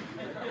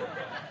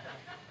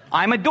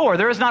 I'm a door.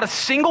 There is not a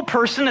single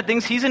person that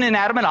thinks he's an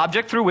inanimate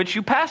object through which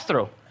you pass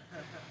through.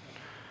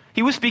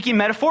 He was speaking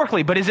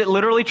metaphorically, but is it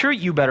literally true?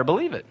 You better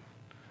believe it.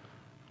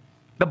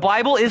 The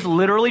Bible is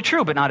literally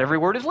true, but not every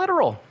word is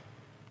literal.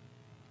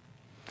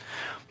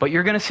 But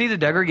you're going to see the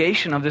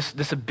degradation of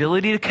this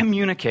ability to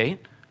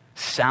communicate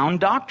sound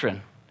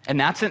doctrine. And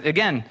that's it.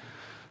 Again,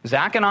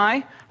 Zach and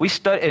I, we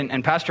study,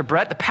 and Pastor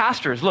Brett, the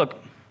pastors,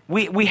 look,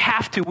 we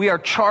have to, we are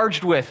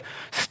charged with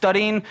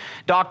studying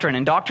doctrine.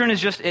 And doctrine is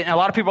just, and a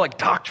lot of people are like,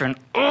 doctrine,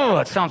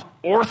 it sounds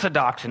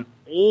orthodox and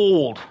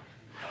old.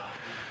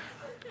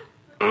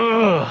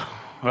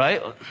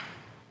 Right?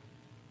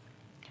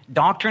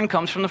 Doctrine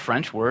comes from the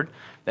French word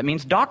that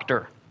means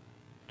doctor.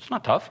 It's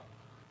not tough.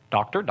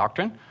 Doctor,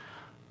 doctrine.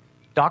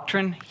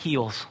 Doctrine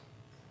heals.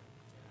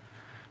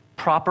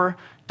 Proper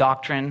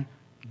doctrine,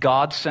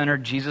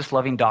 God-centered,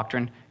 Jesus-loving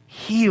doctrine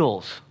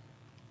heals.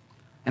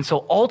 And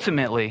so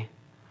ultimately,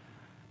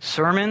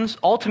 sermons,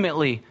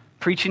 ultimately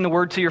preaching the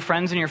word to your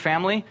friends and your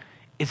family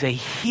is a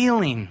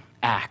healing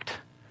act,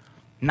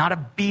 not a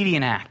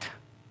beating act.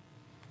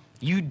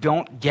 You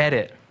don't get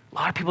it. A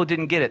lot of people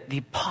didn't get it,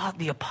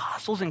 the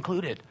apostles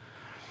included.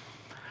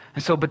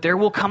 And so, but there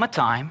will come a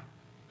time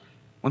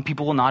when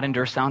people will not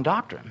endure sound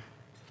doctrine.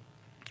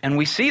 And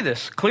we see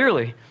this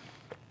clearly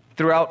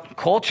throughout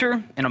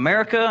culture in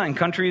America and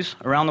countries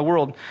around the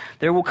world.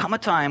 There will come a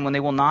time when they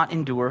will not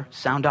endure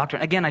sound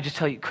doctrine. Again, I just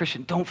tell you,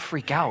 Christian, don't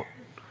freak out.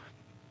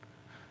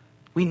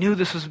 We knew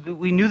this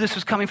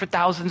was coming for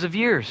thousands of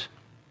years.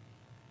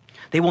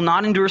 They will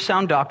not endure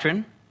sound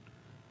doctrine,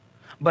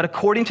 but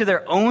according to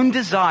their own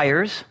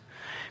desires,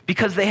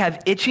 because they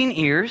have itching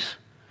ears,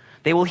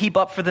 they will heap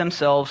up for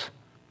themselves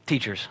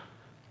teachers.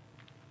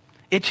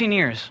 Itching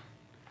ears.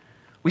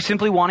 We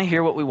simply want to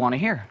hear what we want to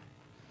hear,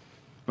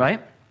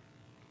 right?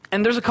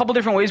 And there's a couple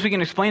different ways we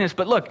can explain this,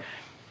 but look,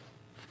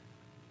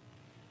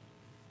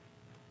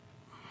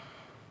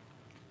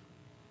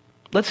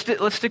 let's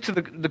stick to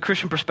the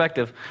Christian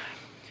perspective.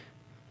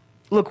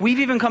 Look, we've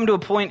even come to a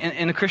point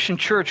in the Christian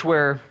church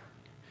where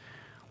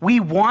we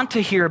want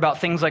to hear about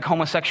things like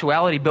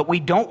homosexuality, but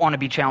we don't want to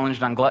be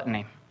challenged on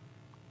gluttony.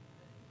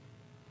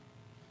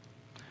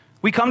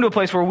 We come to a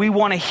place where we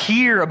want to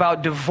hear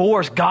about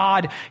divorce.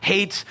 God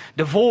hates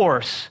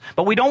divorce.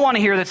 But we don't want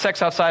to hear that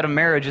sex outside of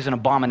marriage is an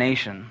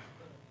abomination.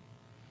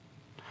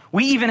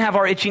 We even have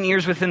our itching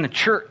ears within the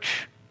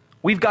church.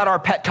 We've got our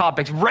pet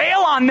topics. Rail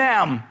on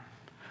them!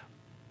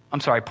 I'm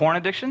sorry, porn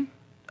addiction?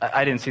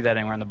 I didn't see that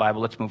anywhere in the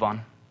Bible. Let's move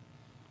on.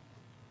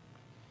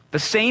 The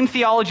same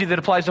theology that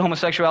applies to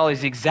homosexuality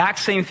is the exact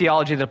same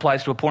theology that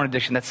applies to a porn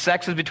addiction, that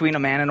sex is between a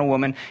man and a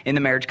woman in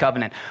the marriage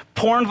covenant.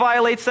 Porn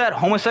violates that.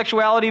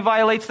 Homosexuality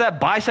violates that.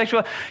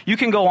 Bisexual. You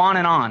can go on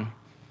and on.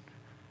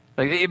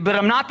 But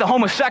I'm not the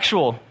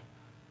homosexual.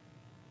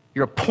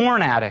 You're a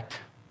porn addict.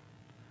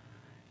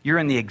 You're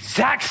in the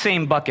exact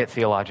same bucket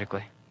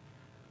theologically.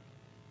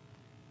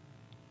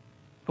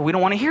 But we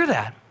don't want to hear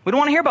that. We don't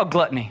want to hear about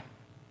gluttony.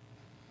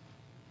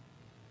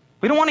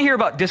 We don't want to hear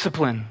about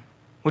discipline,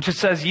 which it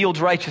says yields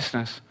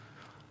righteousness.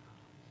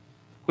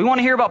 We want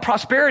to hear about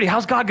prosperity.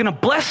 How's God going to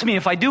bless me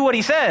if I do what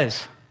he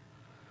says?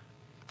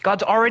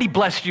 God's already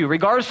blessed you,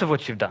 regardless of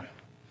what you've done.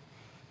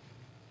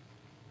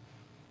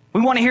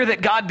 We want to hear that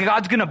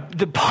God's going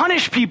to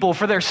punish people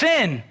for their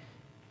sin.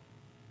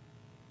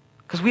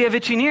 Because we have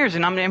itching ears,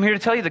 and I'm here to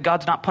tell you that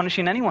God's not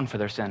punishing anyone for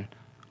their sin.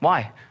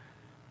 Why?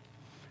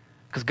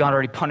 Because God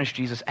already punished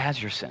Jesus as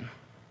your sin.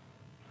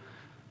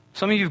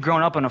 Some of you have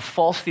grown up in a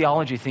false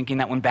theology thinking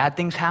that when bad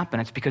things happen,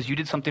 it's because you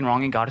did something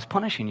wrong and God is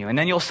punishing you. And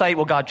then you'll cite,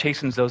 well, God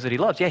chastens those that he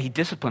loves. Yeah, he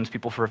disciplines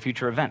people for a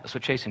future event. That's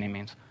what chastening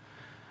means.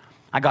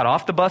 I got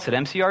off the bus at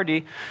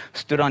MCRD,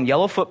 stood on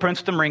yellow footprints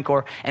at the Marine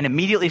Corps, and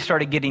immediately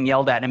started getting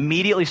yelled at, and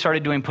immediately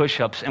started doing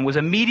push-ups, and was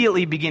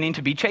immediately beginning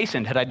to be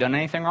chastened. Had I done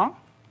anything wrong?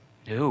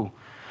 No.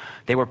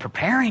 They were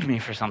preparing me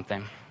for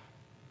something.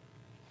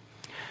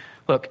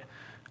 Look,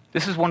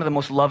 this is one of the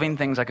most loving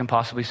things I can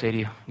possibly say to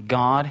you.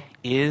 God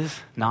is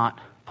not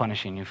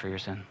punishing you for your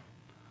sin.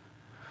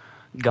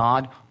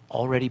 God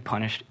already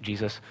punished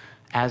Jesus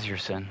as your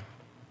sin.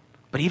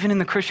 But even in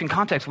the Christian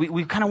context,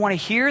 we kind of want to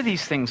hear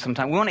these things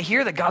sometimes. We want to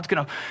hear that God's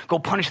going to go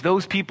punish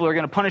those people, or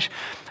going to punish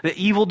the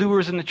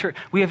evildoers in the church.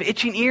 We have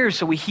itching ears,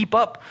 so we heap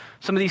up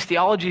some of these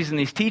theologies and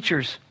these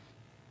teachers.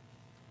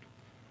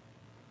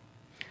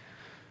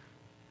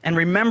 And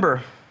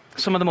remember,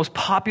 some of the most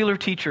popular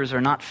teachers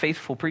are not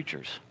faithful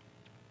preachers.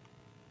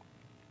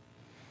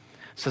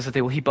 It says that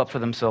they will heap up for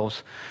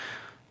themselves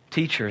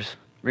teachers.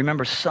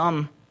 Remember,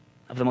 some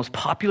of the most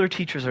popular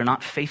teachers are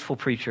not faithful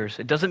preachers.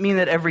 It doesn't mean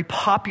that every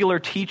popular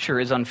teacher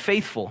is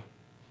unfaithful.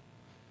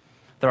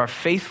 There are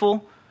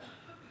faithful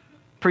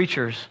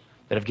preachers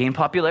that have gained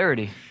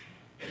popularity.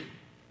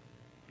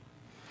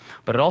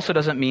 But it also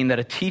doesn't mean that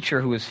a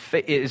teacher who is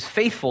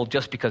faithful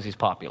just because he's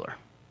popular.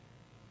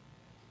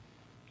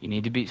 You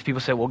need to be,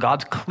 people say, well,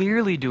 God's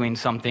clearly doing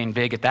something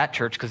big at that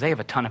church because they have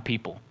a ton of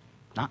people.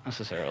 Not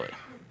necessarily.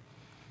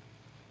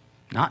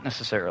 Not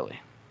necessarily.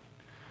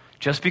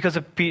 Just because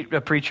a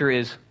preacher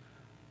is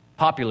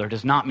popular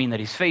does not mean that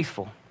he's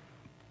faithful.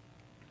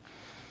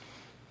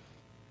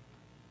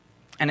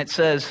 And it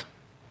says,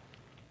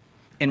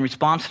 in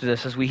response to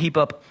this, as we heap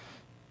up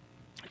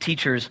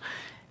teachers,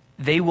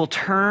 they will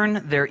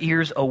turn their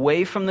ears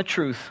away from the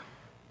truth.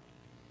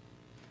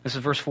 This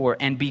is verse 4,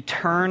 and be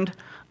turned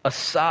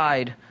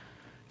aside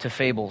to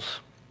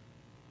fables.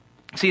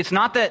 See, it's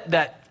not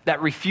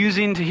that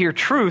refusing to hear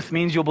truth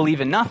means you'll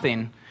believe in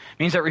nothing. It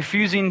means that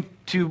refusing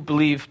to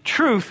believe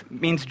truth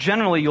means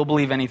generally you'll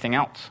believe anything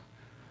else.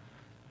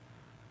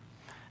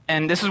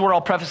 And this is where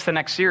I'll preface the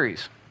next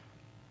series.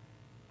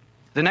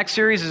 The next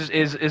series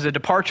is a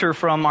departure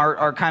from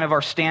our kind of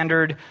our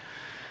standard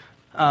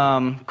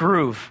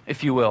groove,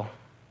 if you will,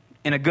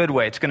 in a good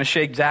way. It's going to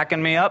shake Zach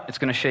and me up. It's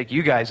going to shake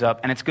you guys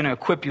up. And it's going to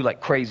equip you like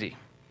crazy.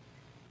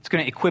 It's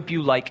going to equip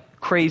you like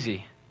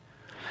crazy.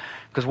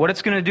 Because what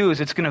it's going to do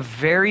is it's going to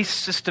very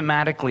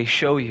systematically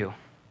show you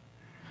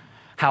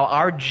how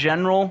our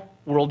general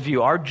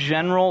worldview, our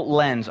general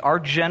lens, our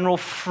general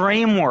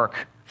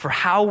framework for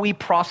how we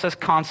process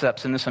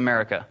concepts in this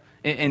America,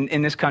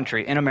 in this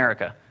country, in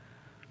America,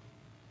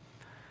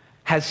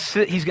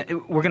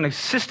 we're going to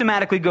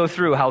systematically go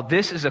through how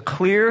this is a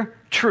clear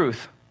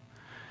truth,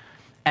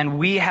 and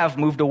we have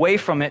moved away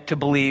from it to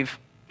believe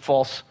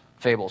false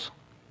fables.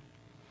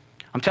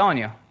 I'm telling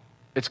you,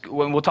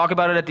 we'll talk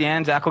about it at the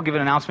end. Zach will give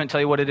an announcement,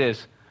 tell you what it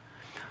is.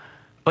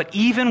 But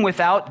even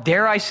without,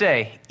 dare I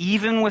say,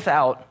 even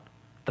without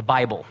the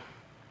Bible,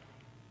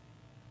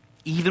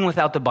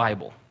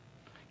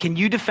 can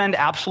you defend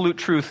absolute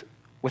truth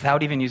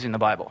without even using the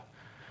Bible?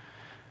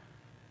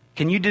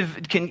 Can you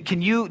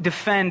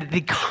defend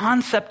the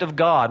concept of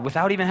God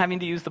without even having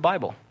to use the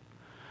Bible?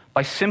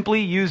 By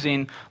simply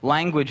using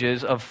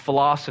languages of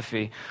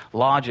philosophy,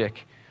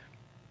 logic,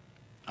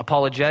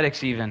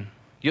 apologetics even.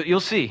 You'll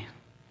see.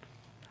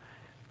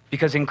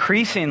 Because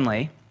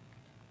increasingly,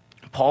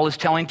 Paul is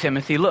telling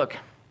Timothy, look,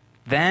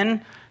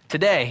 then,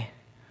 today,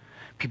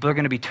 people are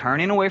going to be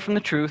turning away from the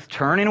truth,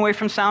 turning away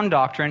from sound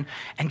doctrine,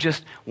 and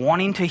just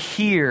wanting to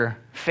hear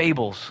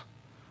fables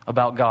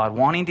about God,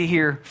 wanting to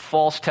hear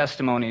false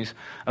testimonies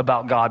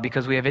about God,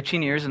 because we have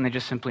itching ears and they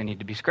just simply need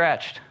to be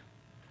scratched.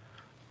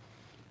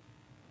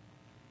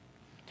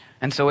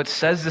 And so it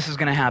says this is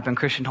going to happen.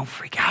 Christian, don't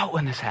freak out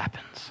when this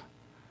happens.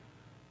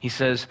 He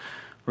says,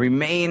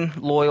 remain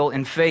loyal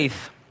in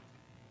faith.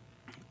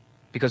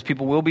 Because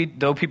people will be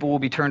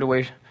turned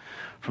away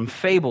from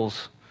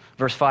fables.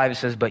 Verse 5, it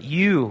says, but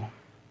you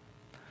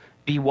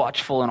be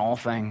watchful in all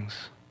things.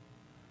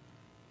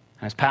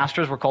 And as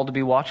pastors, we're called to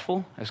be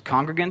watchful. As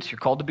congregants, you're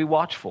called to be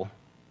watchful.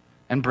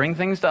 And bring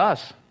things to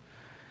us.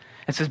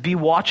 It says, be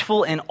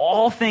watchful in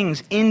all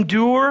things.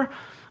 Endure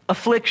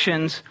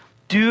afflictions.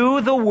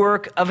 Do the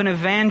work of an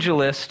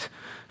evangelist.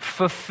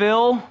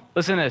 Fulfill,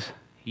 listen to this,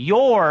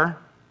 your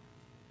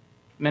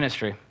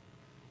ministry.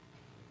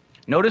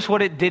 Notice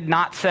what it did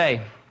not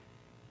say.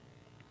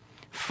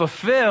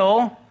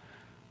 Fulfill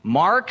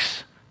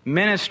Mark's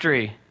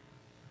ministry.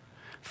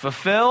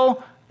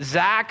 Fulfill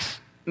Zach's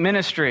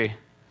ministry.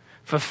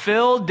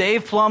 Fulfill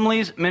Dave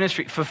Plumley's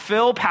ministry.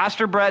 Fulfill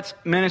Pastor Brett's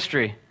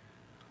ministry.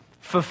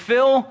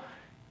 Fulfill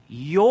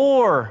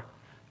your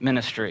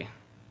ministry.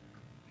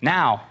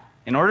 Now,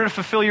 in order to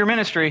fulfill your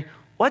ministry,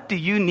 what do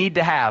you need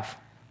to have?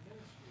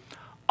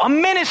 A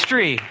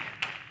ministry.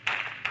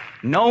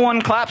 No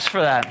one claps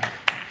for that.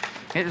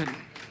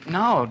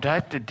 No, do I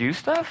have to do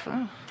stuff?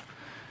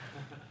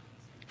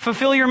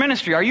 Fulfill your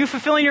ministry. Are you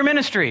fulfilling your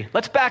ministry?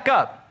 Let's back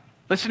up.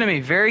 Listen to me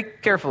very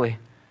carefully.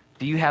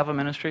 Do you have a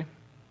ministry?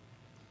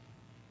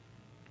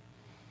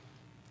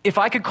 If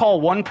I could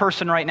call one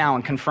person right now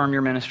and confirm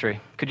your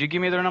ministry, could you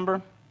give me their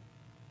number?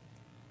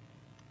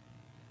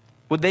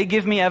 Would they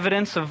give me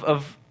evidence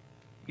of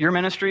your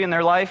ministry in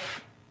their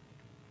life,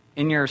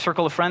 in your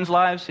circle of friends'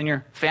 lives, in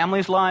your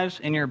family's lives,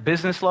 in your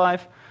business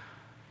life,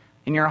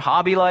 in your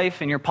hobby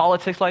life, in your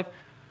politics life?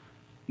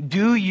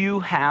 Do you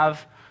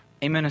have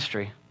a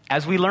ministry?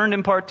 As we learned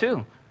in part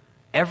 2,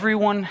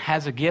 everyone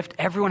has a gift,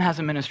 everyone has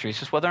a ministry. It's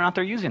just whether or not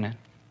they're using it.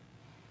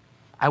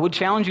 I would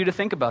challenge you to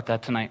think about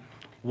that tonight.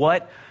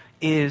 What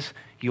is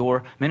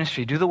your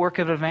ministry? Do the work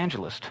of an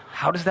evangelist.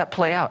 How does that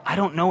play out? I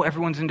don't know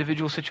everyone's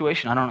individual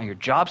situation. I don't know your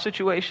job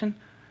situation.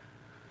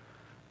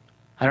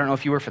 I don't know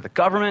if you work for the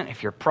government,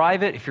 if you're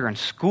private, if you're in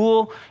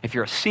school, if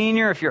you're a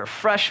senior, if you're a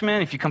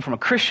freshman, if you come from a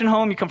Christian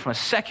home, you come from a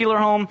secular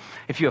home,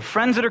 if you have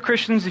friends that are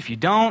Christians, if you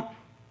don't.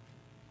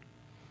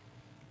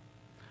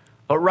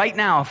 But right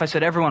now, if I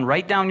said, everyone,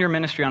 write down your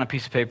ministry on a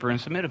piece of paper and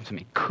submit them to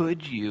me,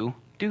 could you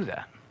do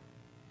that?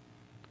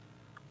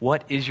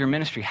 What is your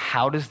ministry?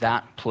 How does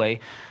that play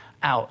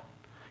out?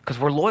 Because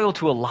we're loyal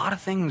to a lot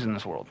of things in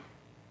this world.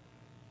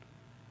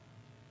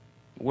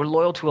 We're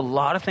loyal to a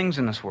lot of things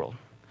in this world.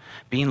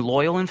 Being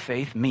loyal in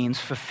faith means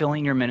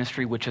fulfilling your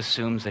ministry, which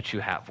assumes that you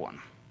have one.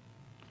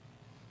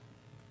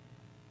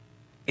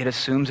 It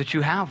assumes that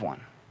you have one.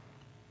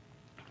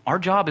 Our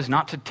job is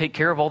not to take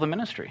care of all the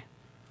ministry.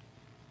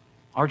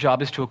 Our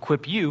job is to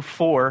equip you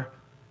for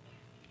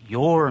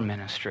your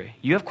ministry.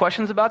 You have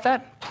questions about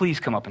that? Please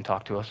come up and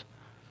talk to us.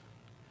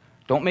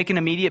 Don't make an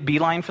immediate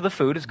beeline for the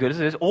food, as good as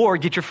it is, or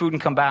get your food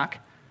and come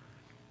back.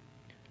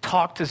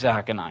 Talk to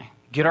Zach and I.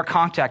 Get our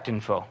contact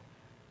info.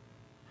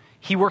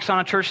 He works on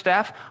a church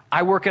staff.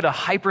 I work at a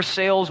hyper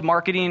sales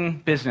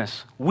marketing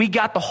business. We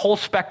got the whole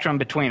spectrum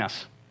between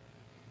us.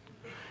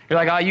 You're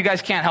like, oh, you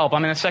guys can't help.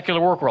 I'm in a secular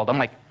work world. I'm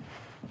like,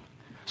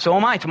 so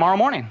am I tomorrow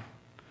morning.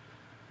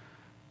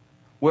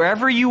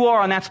 Wherever you are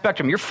on that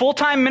spectrum, your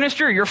full-time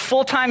ministry or your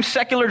full-time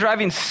secular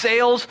driving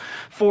sales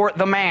for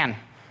the man,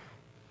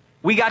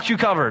 we got you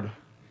covered.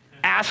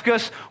 Ask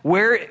us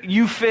where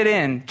you fit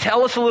in.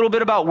 Tell us a little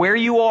bit about where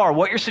you are,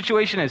 what your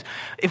situation is.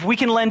 If we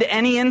can lend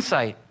any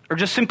insight, or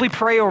just simply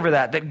pray over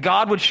that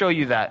God would show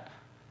you that.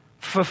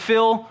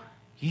 Fulfill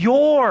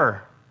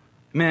your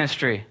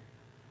ministry.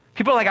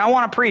 People are like, I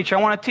want to preach, I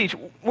want to teach.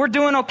 We're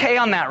doing okay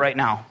on that right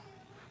now.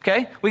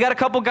 Okay? We got a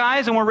couple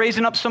guys and we're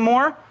raising up some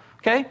more.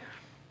 Okay?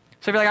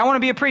 So if you're like, I want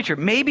to be a preacher,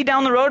 maybe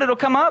down the road it'll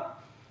come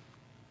up.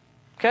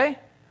 Okay?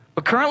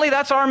 But currently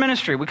that's our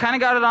ministry. We kind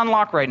of got it on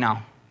lock right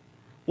now.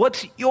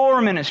 What's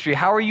your ministry?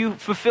 How are you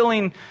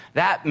fulfilling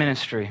that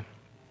ministry?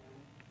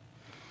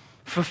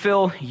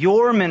 Fulfill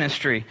your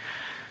ministry,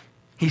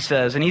 he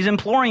says. And he's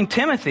imploring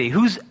Timothy,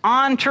 who's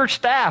on church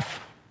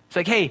staff. It's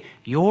like, hey,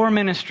 your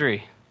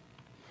ministry.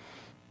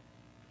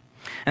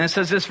 And it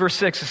says this, verse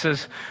 6, it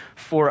says,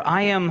 for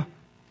I am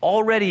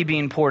already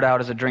being poured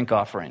out as a drink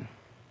offering.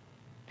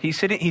 He's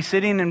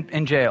sitting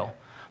in jail.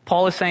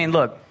 Paul is saying,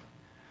 look,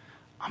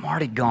 I'm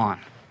already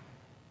gone.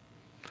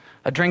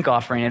 A drink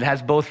offering, it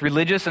has both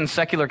religious and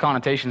secular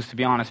connotations, to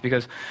be honest,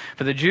 because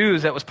for the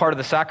Jews, that was part of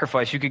the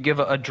sacrifice. You could give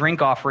a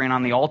drink offering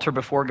on the altar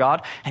before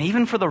God, and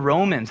even for the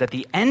Romans, at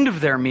the end of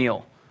their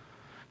meal,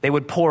 they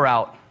would pour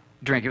out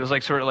drink. It was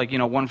like sort of like,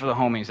 one for the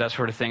homies, that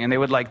sort of thing. And they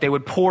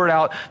would pour it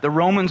out. The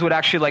Romans would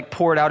actually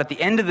pour it out at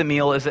the end of the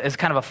meal as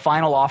kind of a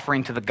final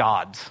offering to the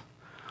gods,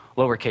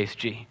 lowercase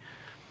g.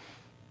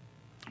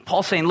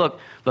 Paul's saying, look,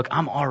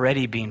 I'm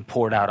already being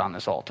poured out on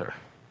this altar.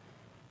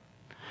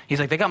 He's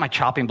like, they got my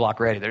chopping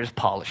block ready. They're just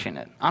polishing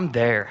it. I'm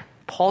there.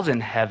 Paul's in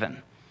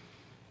heaven.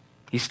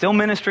 He's still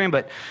ministering,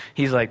 but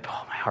he's like,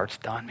 oh, my heart's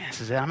done, man. This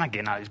is it. I'm not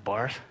getting out of these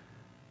bars.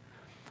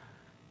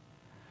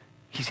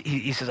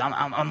 He says,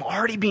 I'm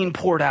already being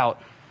poured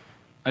out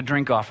a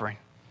drink offering,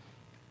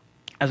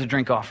 as a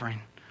drink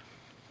offering.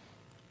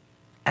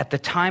 At the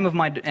time of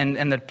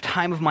and the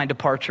time of my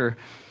departure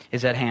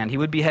is at hand. He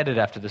would be headed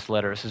after this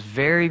letter. This is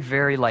very,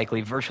 very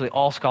likely. Virtually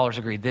all scholars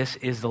agree this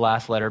is the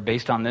last letter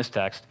based on this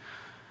text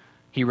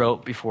he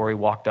wrote before he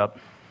walked up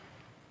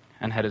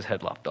and had his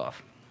head lopped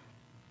off.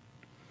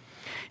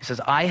 He says,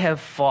 I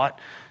have fought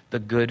the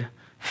good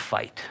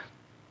fight.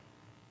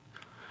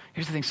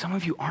 Here's the thing, some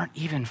of you aren't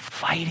even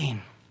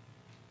fighting.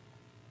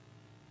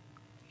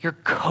 You're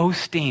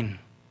coasting.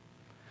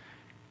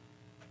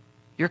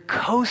 You're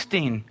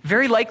coasting.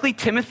 Very likely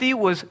Timothy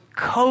was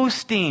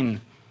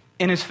coasting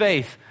in his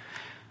faith.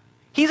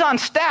 He's on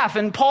staff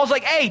and Paul's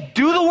like, hey,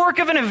 do the work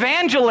of an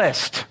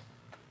evangelist.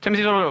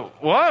 Timothy's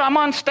like, what? I'm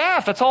on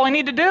staff. That's all I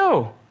need to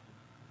do.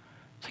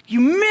 It's like, you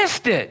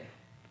missed it.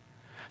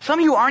 Some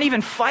of you aren't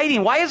even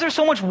fighting. Why is there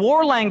so much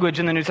war language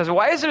in the New Testament?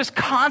 Why is there this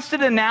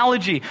constant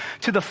analogy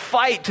to the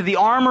fight, to the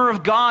armor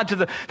of God,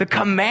 to the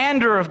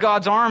commander of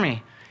God's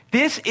army?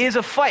 This is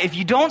a fight. If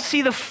you don't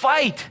see the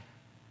fight,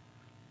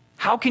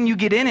 how can you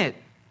get in it?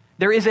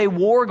 There is a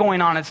war going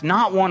on. It's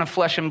not one of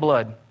flesh and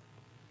blood.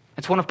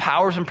 It's one of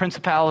powers and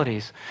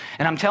principalities.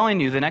 And I'm telling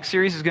you, the next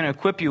series is going to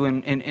equip you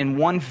in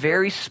one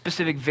very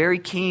specific, very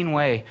keen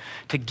way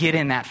to get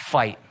in that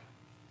fight.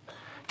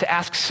 to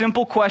ask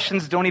simple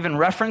questions that don't even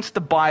reference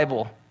the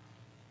Bible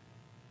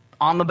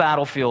on the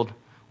battlefield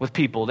with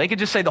people. They could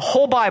just say the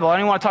whole Bible. I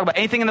don't even want to talk about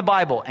anything in the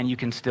Bible, and you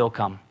can still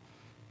come.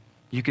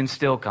 You can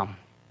still come.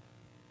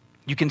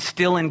 You can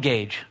still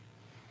engage.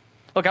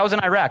 Look, I was in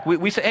Iraq.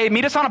 We said, hey,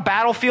 meet us on a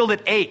battlefield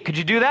at 8. Could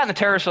you do that? And the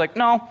terrorists are like,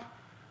 no. I'm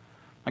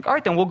like, all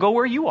right, then we'll go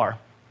where you are.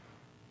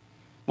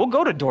 We'll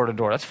go to door.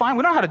 That's fine.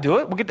 We know how to do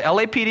it. We'll get the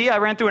LAPD. I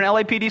ran through an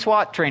LAPD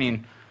SWAT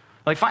training.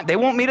 Like, fine. They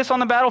won't meet us on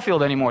the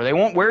battlefield anymore. They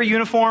won't wear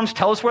uniforms,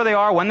 tell us where they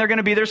are, when they're going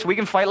to be there so we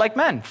can fight like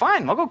men.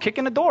 Fine. I'll go kick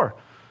in the door.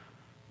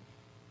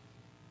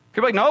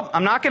 People are like, nope,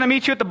 I'm not going to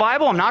meet you at the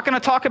Bible. I'm not going to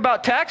talk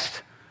about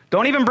text.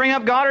 Don't even bring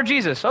up God or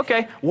Jesus.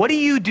 Okay. What do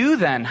you do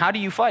then? How do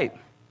you fight?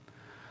 I'm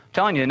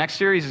telling you, the next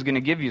series is going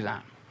to give you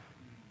that.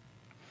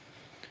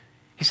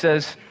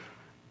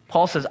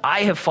 Paul says,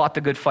 I have fought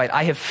the good fight.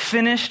 I have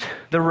finished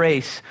the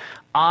race.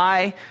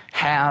 I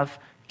have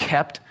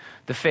kept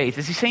the faith.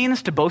 Is he saying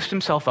this to boast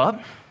himself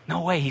up?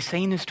 No way. He's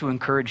saying this to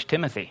encourage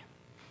Timothy.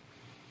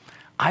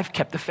 I've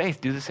kept the faith.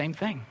 Do the same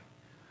thing.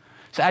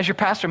 So as your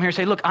pastor, I'm here to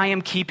say, look, I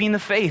am keeping the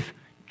faith.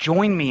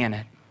 Join me in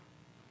it.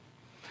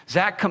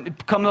 Zach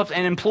come up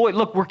and employ.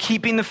 Look, we're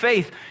keeping the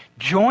faith.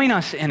 Join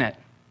us in it.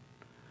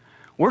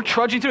 We're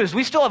trudging through this.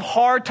 We still have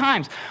hard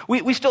times.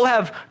 We still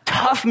have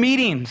tough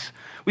meetings.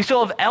 We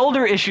still have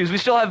elder issues. We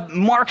still have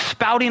Mark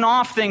spouting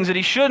off things that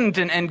he shouldn't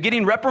and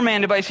getting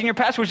reprimanded by a senior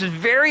pastor, which is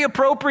very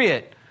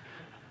appropriate.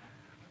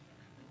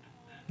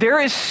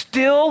 There's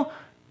still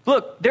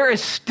going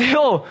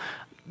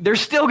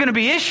to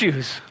be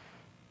issues.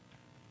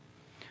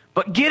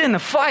 But get in the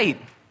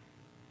fight.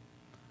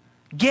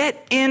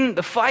 Get in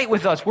the fight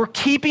with us. We're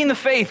keeping the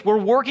faith. We're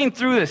working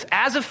through this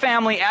as a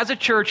family, as a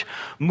church,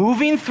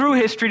 moving through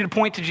history to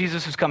point to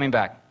Jesus who's coming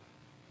back.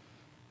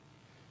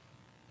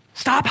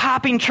 Stop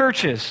hopping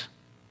churches.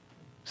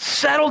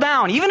 Settle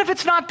down. Even if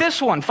it's not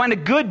this one, find a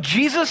good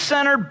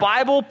Jesus-centered,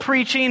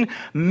 Bible-preaching,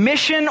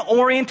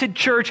 mission-oriented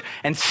church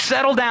and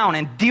settle down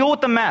and deal with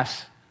the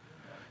mess.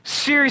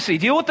 Seriously,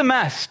 deal with the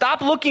mess.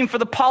 Stop looking for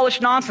the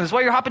polished nonsense. That's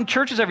why you're hopping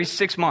churches every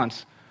 6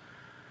 months.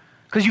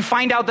 Because you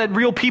find out that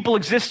real people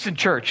exist in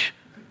church.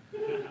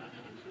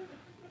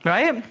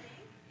 Right?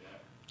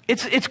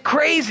 It's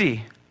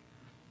crazy.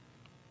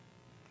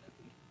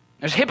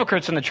 There's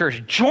hypocrites in the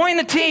church. Join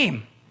the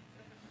team.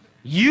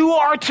 You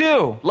are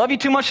too. Love you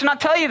too much to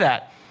not tell you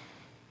that.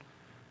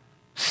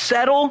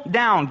 Settle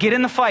down. Get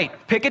in the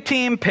fight. Pick a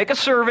team. Pick a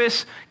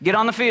service. Get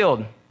on the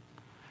field.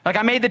 Like,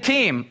 I made the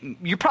team.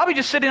 You're probably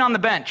just sitting on the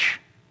bench.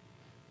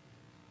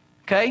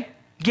 Okay?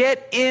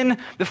 Get in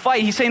the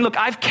fight. He's saying, look,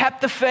 I've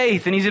kept the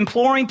faith. And he's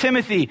imploring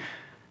Timothy,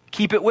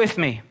 keep it with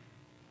me.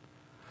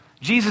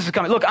 Jesus is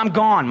coming. Look, I'm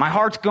gone. My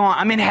heart's gone.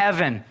 I'm in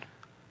heaven.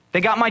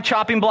 They got my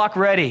chopping block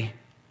ready.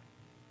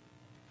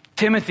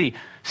 Timothy,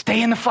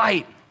 stay in the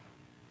fight.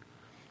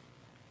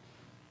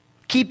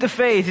 Keep the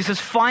faith. He says,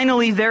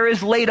 finally, there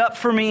is laid up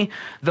for me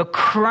the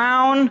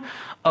crown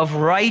of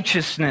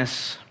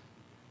righteousness.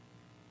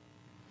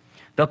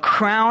 The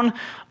crown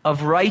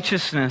of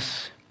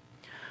righteousness,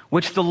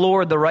 which the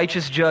Lord, the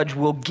righteous judge,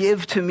 will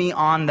give to me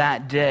on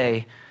that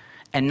day,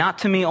 and not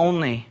to me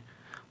only,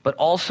 but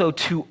also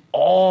to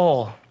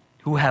all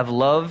who have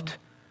loved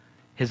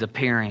his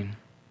appearing.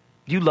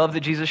 Do you love that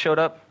Jesus showed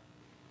up?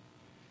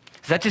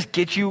 Does that just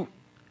get you?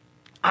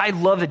 I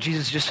love that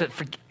Jesus just said,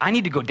 I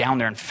need to go down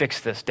there and fix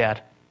this,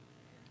 Dad.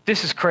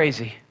 This is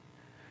crazy.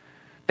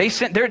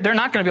 They're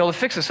not going to be able to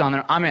fix this on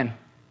there. I'm in.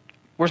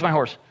 Where's my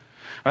horse?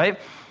 Right?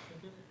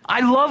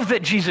 I love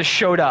that Jesus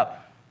showed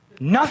up.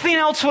 Nothing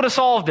else would have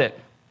solved it.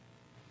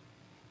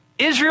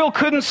 Israel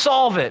couldn't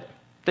solve it.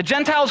 The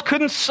Gentiles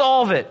couldn't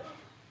solve it.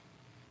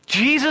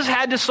 Jesus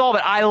had to solve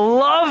it. I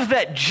love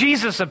that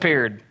Jesus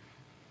appeared.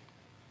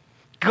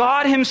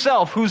 God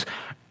himself, who's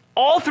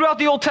all throughout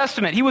the Old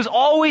Testament, he was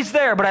always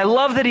there, but I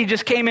love that he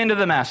just came into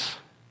the mess.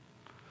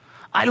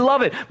 I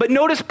love it. But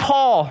notice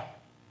Paul.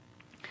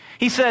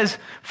 He says,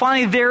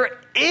 finally,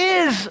 there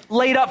is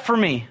laid up for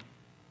me.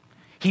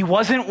 He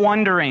wasn't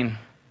wondering.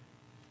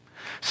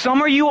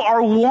 Some of you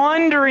are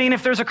wondering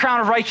if there's a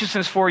crown of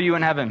righteousness for you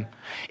in heaven.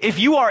 If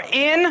you are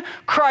in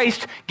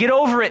Christ, get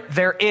over it.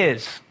 There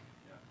is.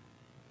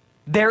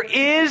 There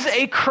is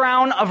a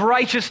crown of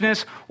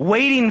righteousness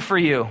waiting for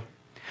you.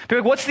 People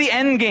are like, what's the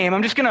end game?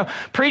 I'm just going to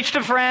preach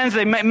to friends.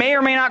 They may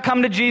or may not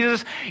come to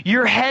Jesus.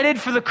 You're headed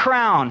for the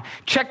crown.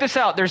 Check this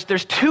out. There's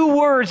 2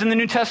 words in the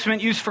New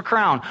Testament used for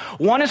crown.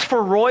 One is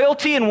for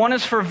royalty and one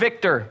is for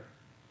victor.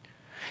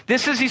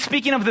 He's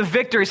speaking of the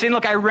victor. He's saying,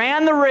 look, I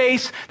ran the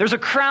race. There's a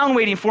crown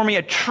waiting for me,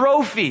 a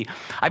trophy.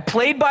 I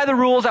played by the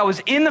rules. I was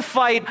in the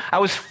fight. I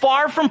was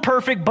far from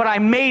perfect, but I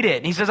made it.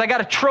 And he says, I got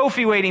a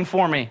trophy waiting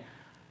for me.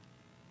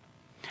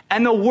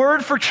 And the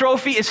word for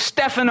trophy is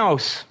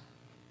Stephanos,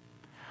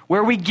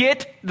 where we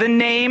get the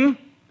name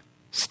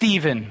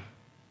Stephen.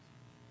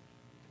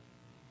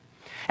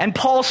 And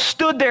Paul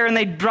stood there and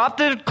they dropped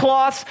their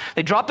cloths,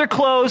 they dropped their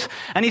clothes,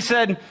 and he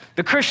said,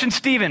 the Christian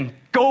Stephen,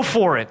 go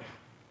for it.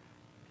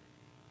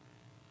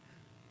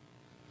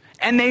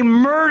 And they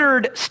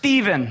murdered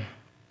Stephen.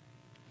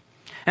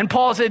 And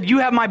Paul said, you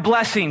have my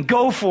blessing,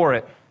 go for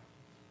it.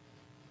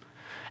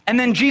 And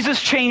then Jesus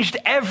changed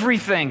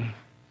everything.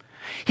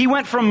 He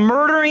went from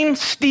murdering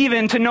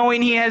Stephen to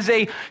knowing he has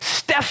a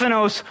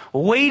Stephanos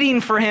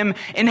waiting for him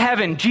in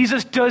heaven.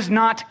 Jesus does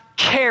not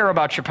care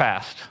about your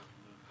past.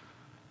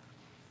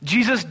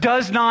 Jesus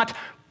does not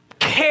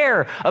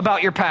care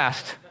about your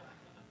past.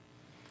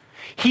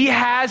 He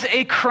has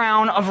a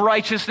crown of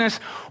righteousness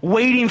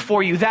waiting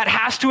for you. That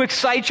has to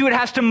excite you. It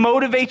has to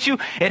motivate you.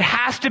 It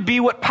has to be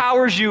what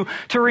powers you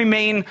to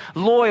remain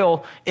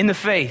loyal in the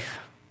faith.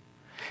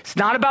 It's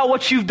not about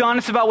what you've done.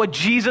 It's about what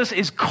Jesus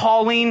is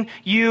calling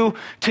you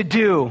to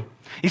do.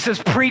 He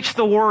says, preach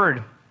the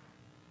word.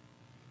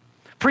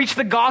 Preach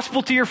the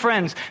gospel to your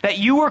friends that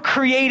you were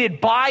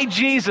created by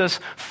Jesus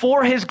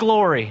for his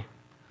glory.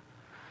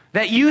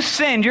 That you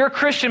sinned. You're a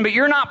Christian, but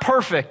you're not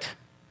perfect.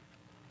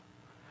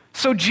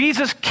 So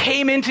Jesus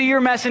came into your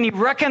mess and he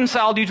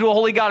reconciled you to a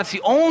holy God. It's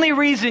the only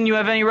reason you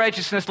have any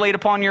righteousness laid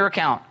upon your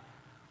account.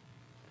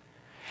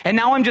 And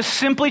now I'm just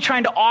simply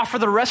trying to offer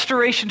the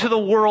restoration to the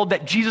world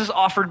that Jesus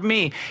offered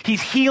me.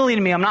 He's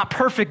healing me. I'm not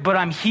perfect, but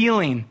I'm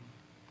healing.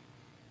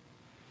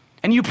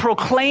 And you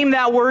proclaim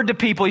that word to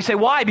people. You say,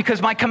 why?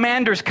 Because my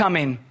commander's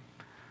coming.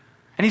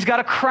 And he's got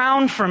a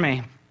crown for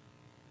me.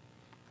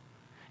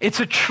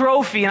 It's a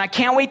trophy, and I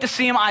can't wait to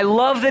see him. I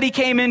love that he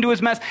came into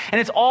his mess, and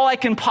it's all I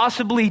can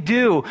possibly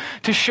do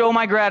to show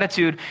my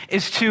gratitude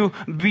is to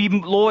be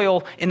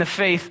loyal in the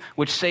faith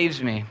which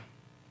saves me.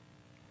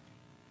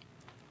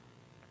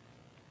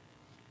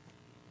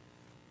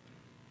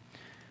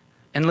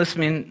 And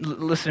listen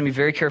to me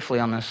very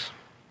carefully on this.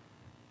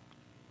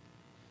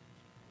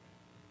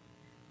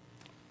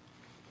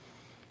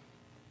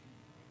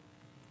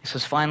 He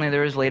says, finally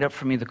there is laid up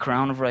for me the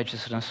crown of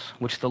righteousness,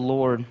 which the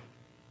Lord,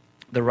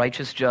 the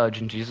righteous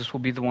judge, and Jesus will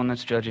be the one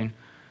that's judging.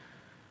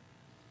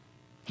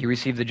 He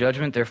received the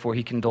judgment, therefore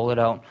he can dole it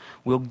out,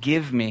 will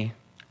give me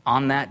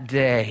on that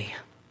day.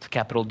 It's a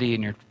capital D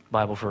in your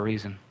Bible for a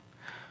reason.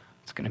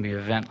 It's going to be an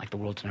event like the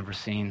world's never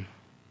seen.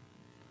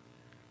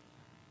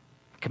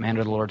 The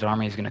commander of the Lord's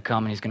army is going to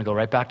come and he's going to go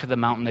right back to the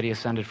mountain that he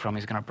ascended from.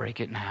 He's going to break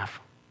it in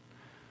half.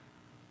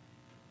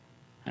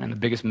 And in the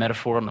biggest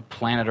metaphor on the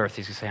planet Earth,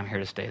 he's going to say, I'm here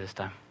to stay this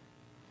time.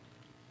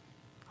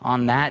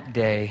 On that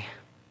day,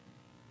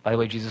 by the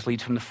way, Jesus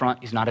leads from the front.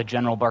 He's not a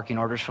general barking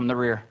orders from the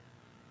rear.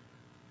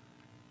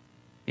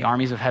 The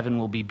armies of heaven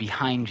will be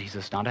behind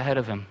Jesus, not ahead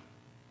of him.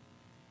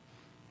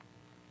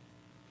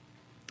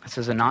 It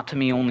says, and not to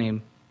me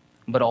only,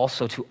 but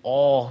also to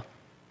all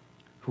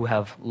who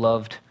have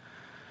loved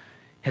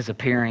his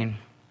appearing.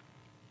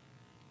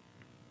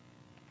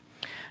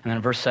 And then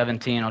in verse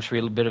 17, I'll just read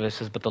a little bit of it. It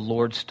says, but the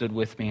Lord stood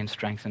with me and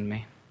strengthened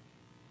me.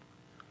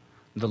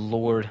 The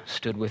Lord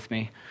stood with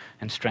me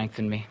and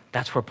strengthened me.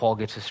 That's where Paul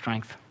gets his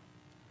strength.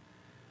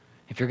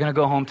 If you're going to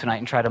go home tonight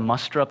and try to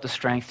muster up the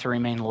strength to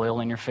remain loyal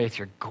in your faith,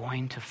 you're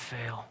going to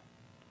fail.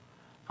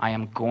 I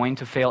am going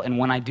to fail. And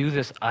when I do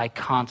this, I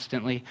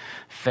constantly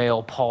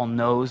fail. Paul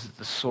knows that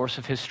the source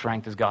of his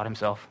strength is God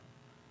himself.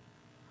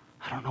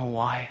 I don't know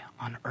why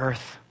on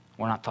earth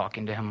we're not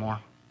talking to him more.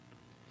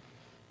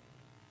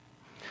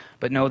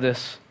 But know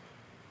this.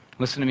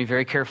 Listen to me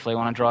very carefully. I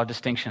want to draw a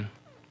distinction.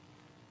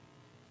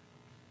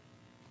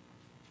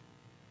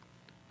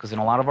 Because in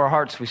a lot of our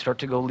hearts, we start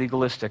to go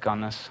legalistic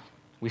on this.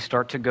 We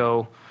start to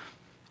go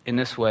in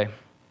this way.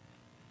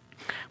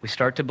 We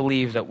start to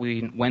believe that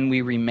when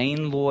we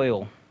remain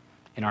loyal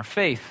in our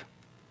faith,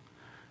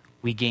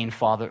 we gain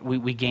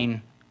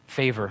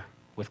favor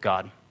with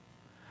God.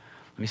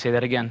 Let me say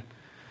that again.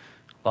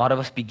 A lot of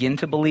us begin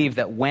to believe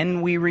that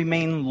when we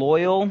remain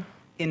loyal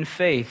in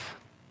faith,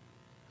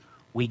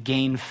 we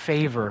gain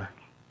favor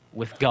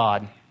with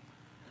God.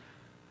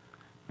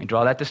 Let me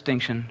draw that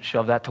distinction,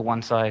 shove that to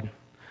one side.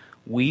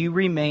 We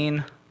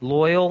remain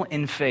loyal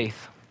in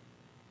faith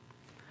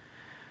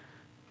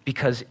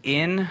because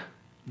in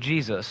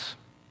Jesus,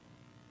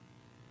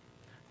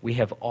 we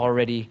have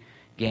already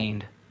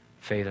gained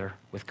favor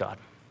with God.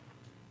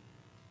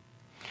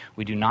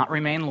 We do not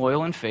remain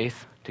loyal in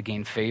faith to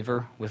gain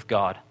favor with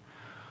God.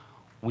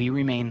 We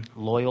remain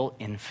loyal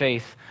in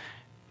faith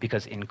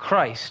because in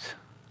Christ,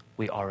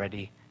 we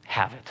already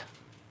have it.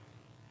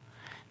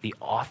 The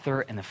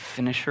author and the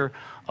finisher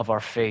of our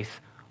faith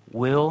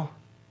will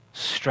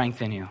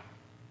strengthen you.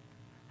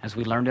 As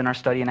we learned in our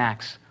study in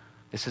Acts,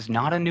 this is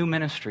not a new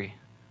ministry.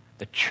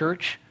 The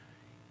church,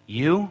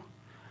 you,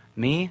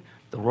 me,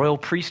 the royal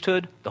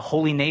priesthood, the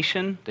holy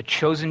nation, the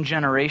chosen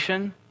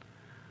generation,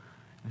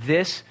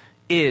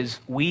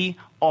 we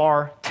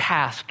are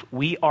tasked,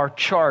 we are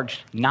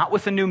charged, not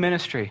with a new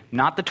ministry,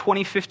 not the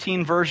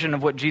 2015 version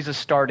of what Jesus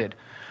started,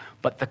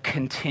 but the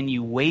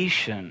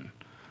continuation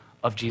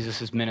of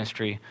Jesus'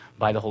 ministry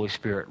by the Holy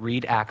Spirit.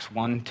 Read Acts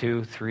 1,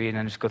 2, 3, and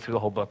then just go through the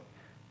whole book.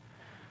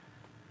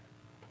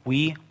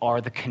 We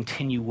are the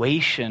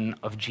continuation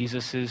of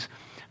Jesus'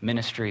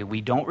 ministry.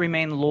 We don't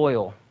remain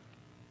loyal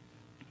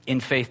in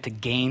faith to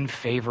gain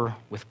favor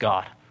with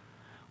God.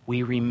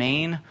 We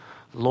remain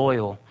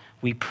loyal.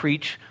 We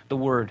preach the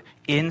word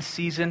in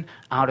season,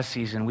 out of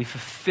season. We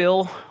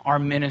fulfill our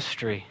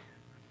ministry.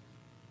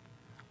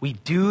 We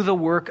do the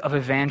work of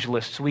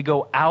evangelists. We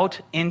go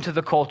out into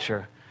the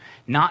culture.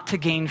 not to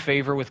gain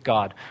favor with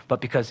God,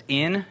 but because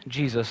in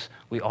Jesus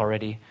we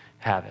already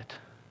have it.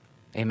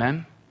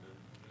 Amen?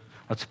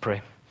 Let's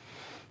pray.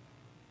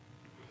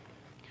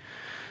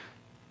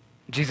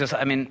 Jesus,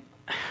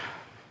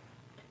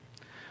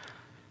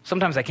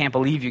 sometimes I can't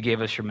believe you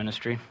gave us your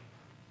ministry.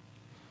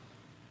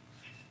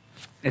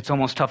 It's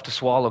almost tough to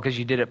swallow because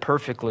you did it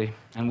perfectly,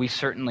 and we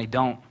certainly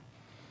don't.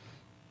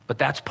 But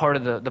that's part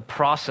of the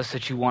process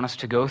that you want us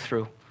to go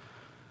through.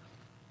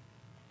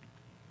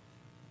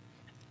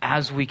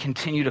 As we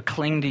continue to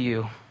cling to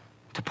you,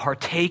 to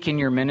partake in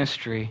your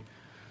ministry,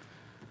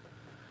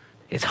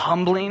 it's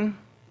humbling,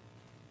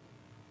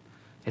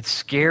 it's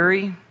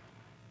scary,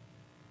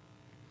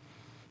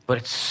 but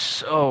it's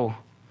so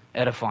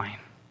edifying.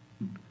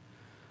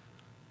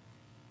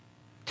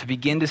 To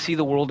begin to see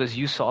the world as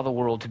you saw the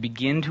world, to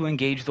begin to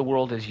engage the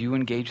world as you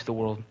engage the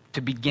world,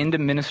 to begin to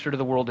minister to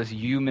the world as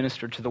you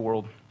minister to the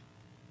world.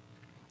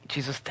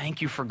 Jesus,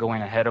 thank you for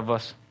going ahead of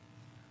us.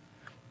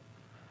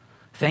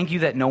 Thank you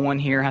that no one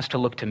here has to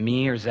look to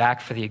me or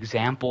Zach for the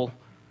example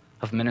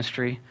of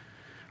ministry,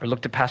 or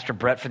look to Pastor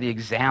Brett for the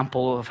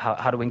example of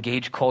how to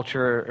engage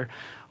culture,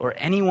 or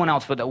anyone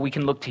else, but that we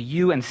can look to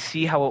you and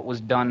see how it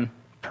was done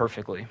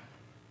perfectly.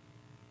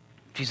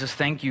 Jesus,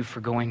 thank you for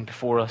going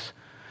before us,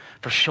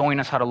 for showing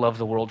us how to love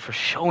the world, for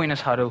showing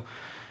us how to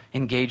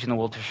engage in the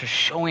world, for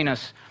showing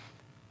us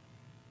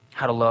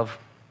how to love.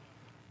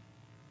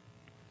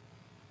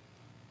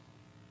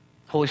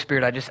 Holy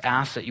Spirit, I just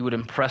ask that you would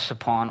impress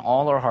upon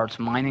all our hearts,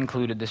 mine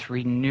included, this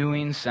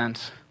renewing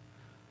sense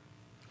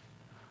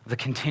of the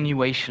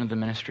continuation of the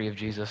ministry of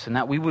Jesus, and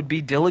that we would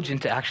be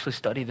diligent to actually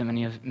study the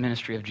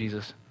ministry of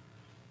Jesus.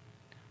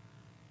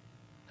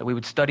 That we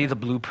would study the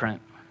blueprint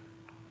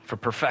for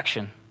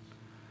perfection.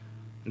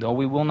 Though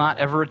we will not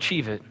ever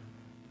achieve it,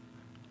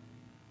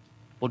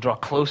 we'll draw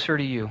closer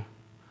to you,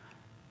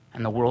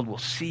 and the world will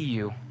see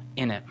you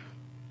in it.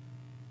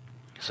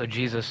 So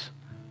Jesus,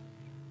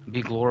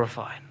 be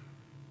glorified.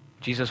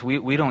 Jesus,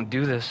 we don't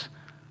do this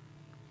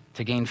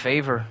to gain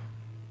favor.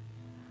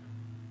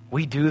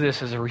 We do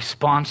this as a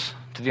response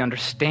to the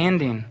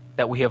understanding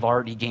that we have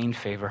already gained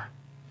favor,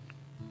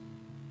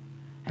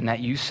 and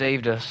that you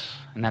saved us,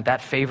 and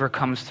that favor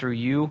comes through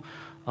you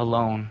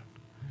alone.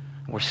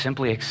 We're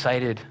simply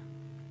excited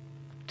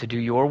to do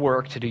your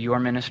work, to do your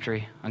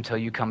ministry until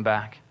you come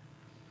back.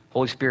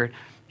 Holy Spirit,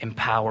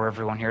 empower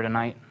everyone here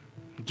tonight.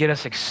 Get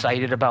us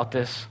excited about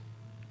this.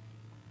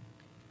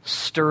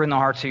 Stir in the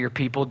hearts of your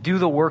people. Do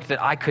the work that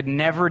I could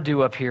never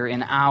do up here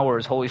in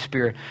hours. Holy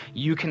Spirit,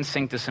 you can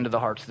sink this into the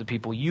hearts of the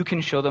people. You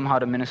can show them how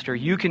to minister.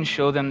 You can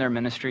show them their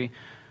ministry.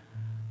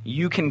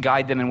 You can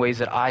guide them in ways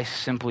that I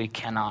simply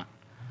cannot.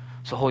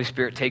 So Holy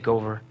Spirit, take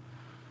over.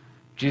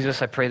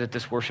 Jesus, I pray that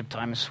this worship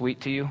time is sweet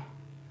to you.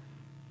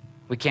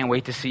 We can't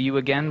wait to see you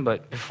again,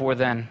 but before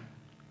then,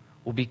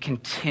 we'll be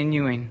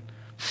continuing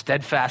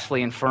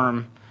steadfastly and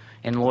firm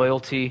in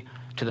loyalty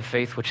to the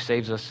faith which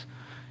saves us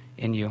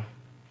in you.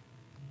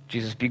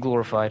 Jesus, be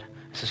glorified.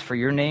 This is for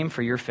your name,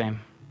 for your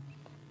fame.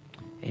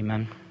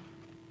 Amen.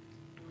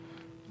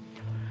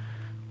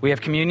 We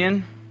have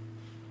communion,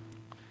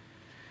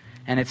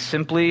 and it's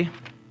simply,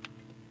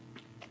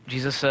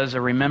 Jesus says,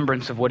 a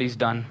remembrance of what he's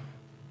done.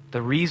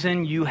 The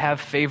reason you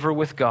have favor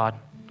with God,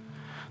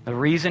 the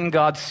reason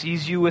God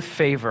sees you with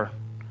favor,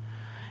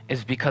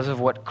 is because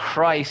of what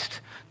Christ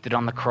did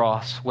on the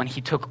cross when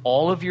he took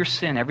all of your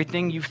sin,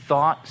 everything you've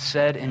thought,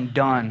 said, and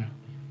done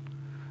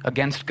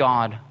against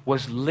God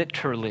was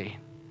literally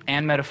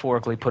and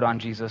metaphorically put on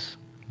Jesus.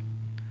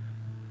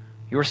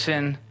 Your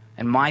sin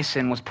and my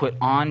sin was put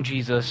on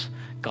Jesus.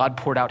 God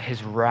poured out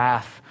his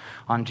wrath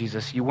on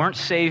Jesus. You weren't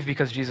saved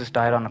because Jesus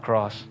died on the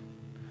cross.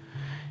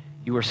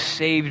 You were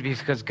saved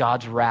because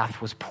God's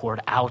wrath was poured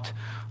out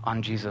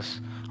on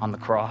Jesus on the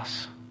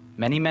cross.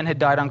 Many men had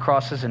died on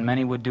crosses, and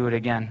many would do it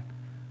again.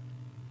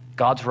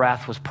 God's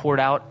wrath was poured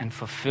out and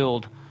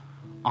fulfilled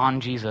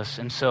on Jesus.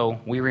 And so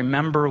we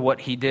remember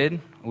what he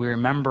did. We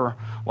remember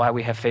why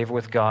we have favor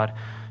with God.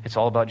 It's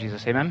all about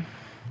Jesus. Amen?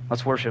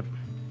 Let's worship.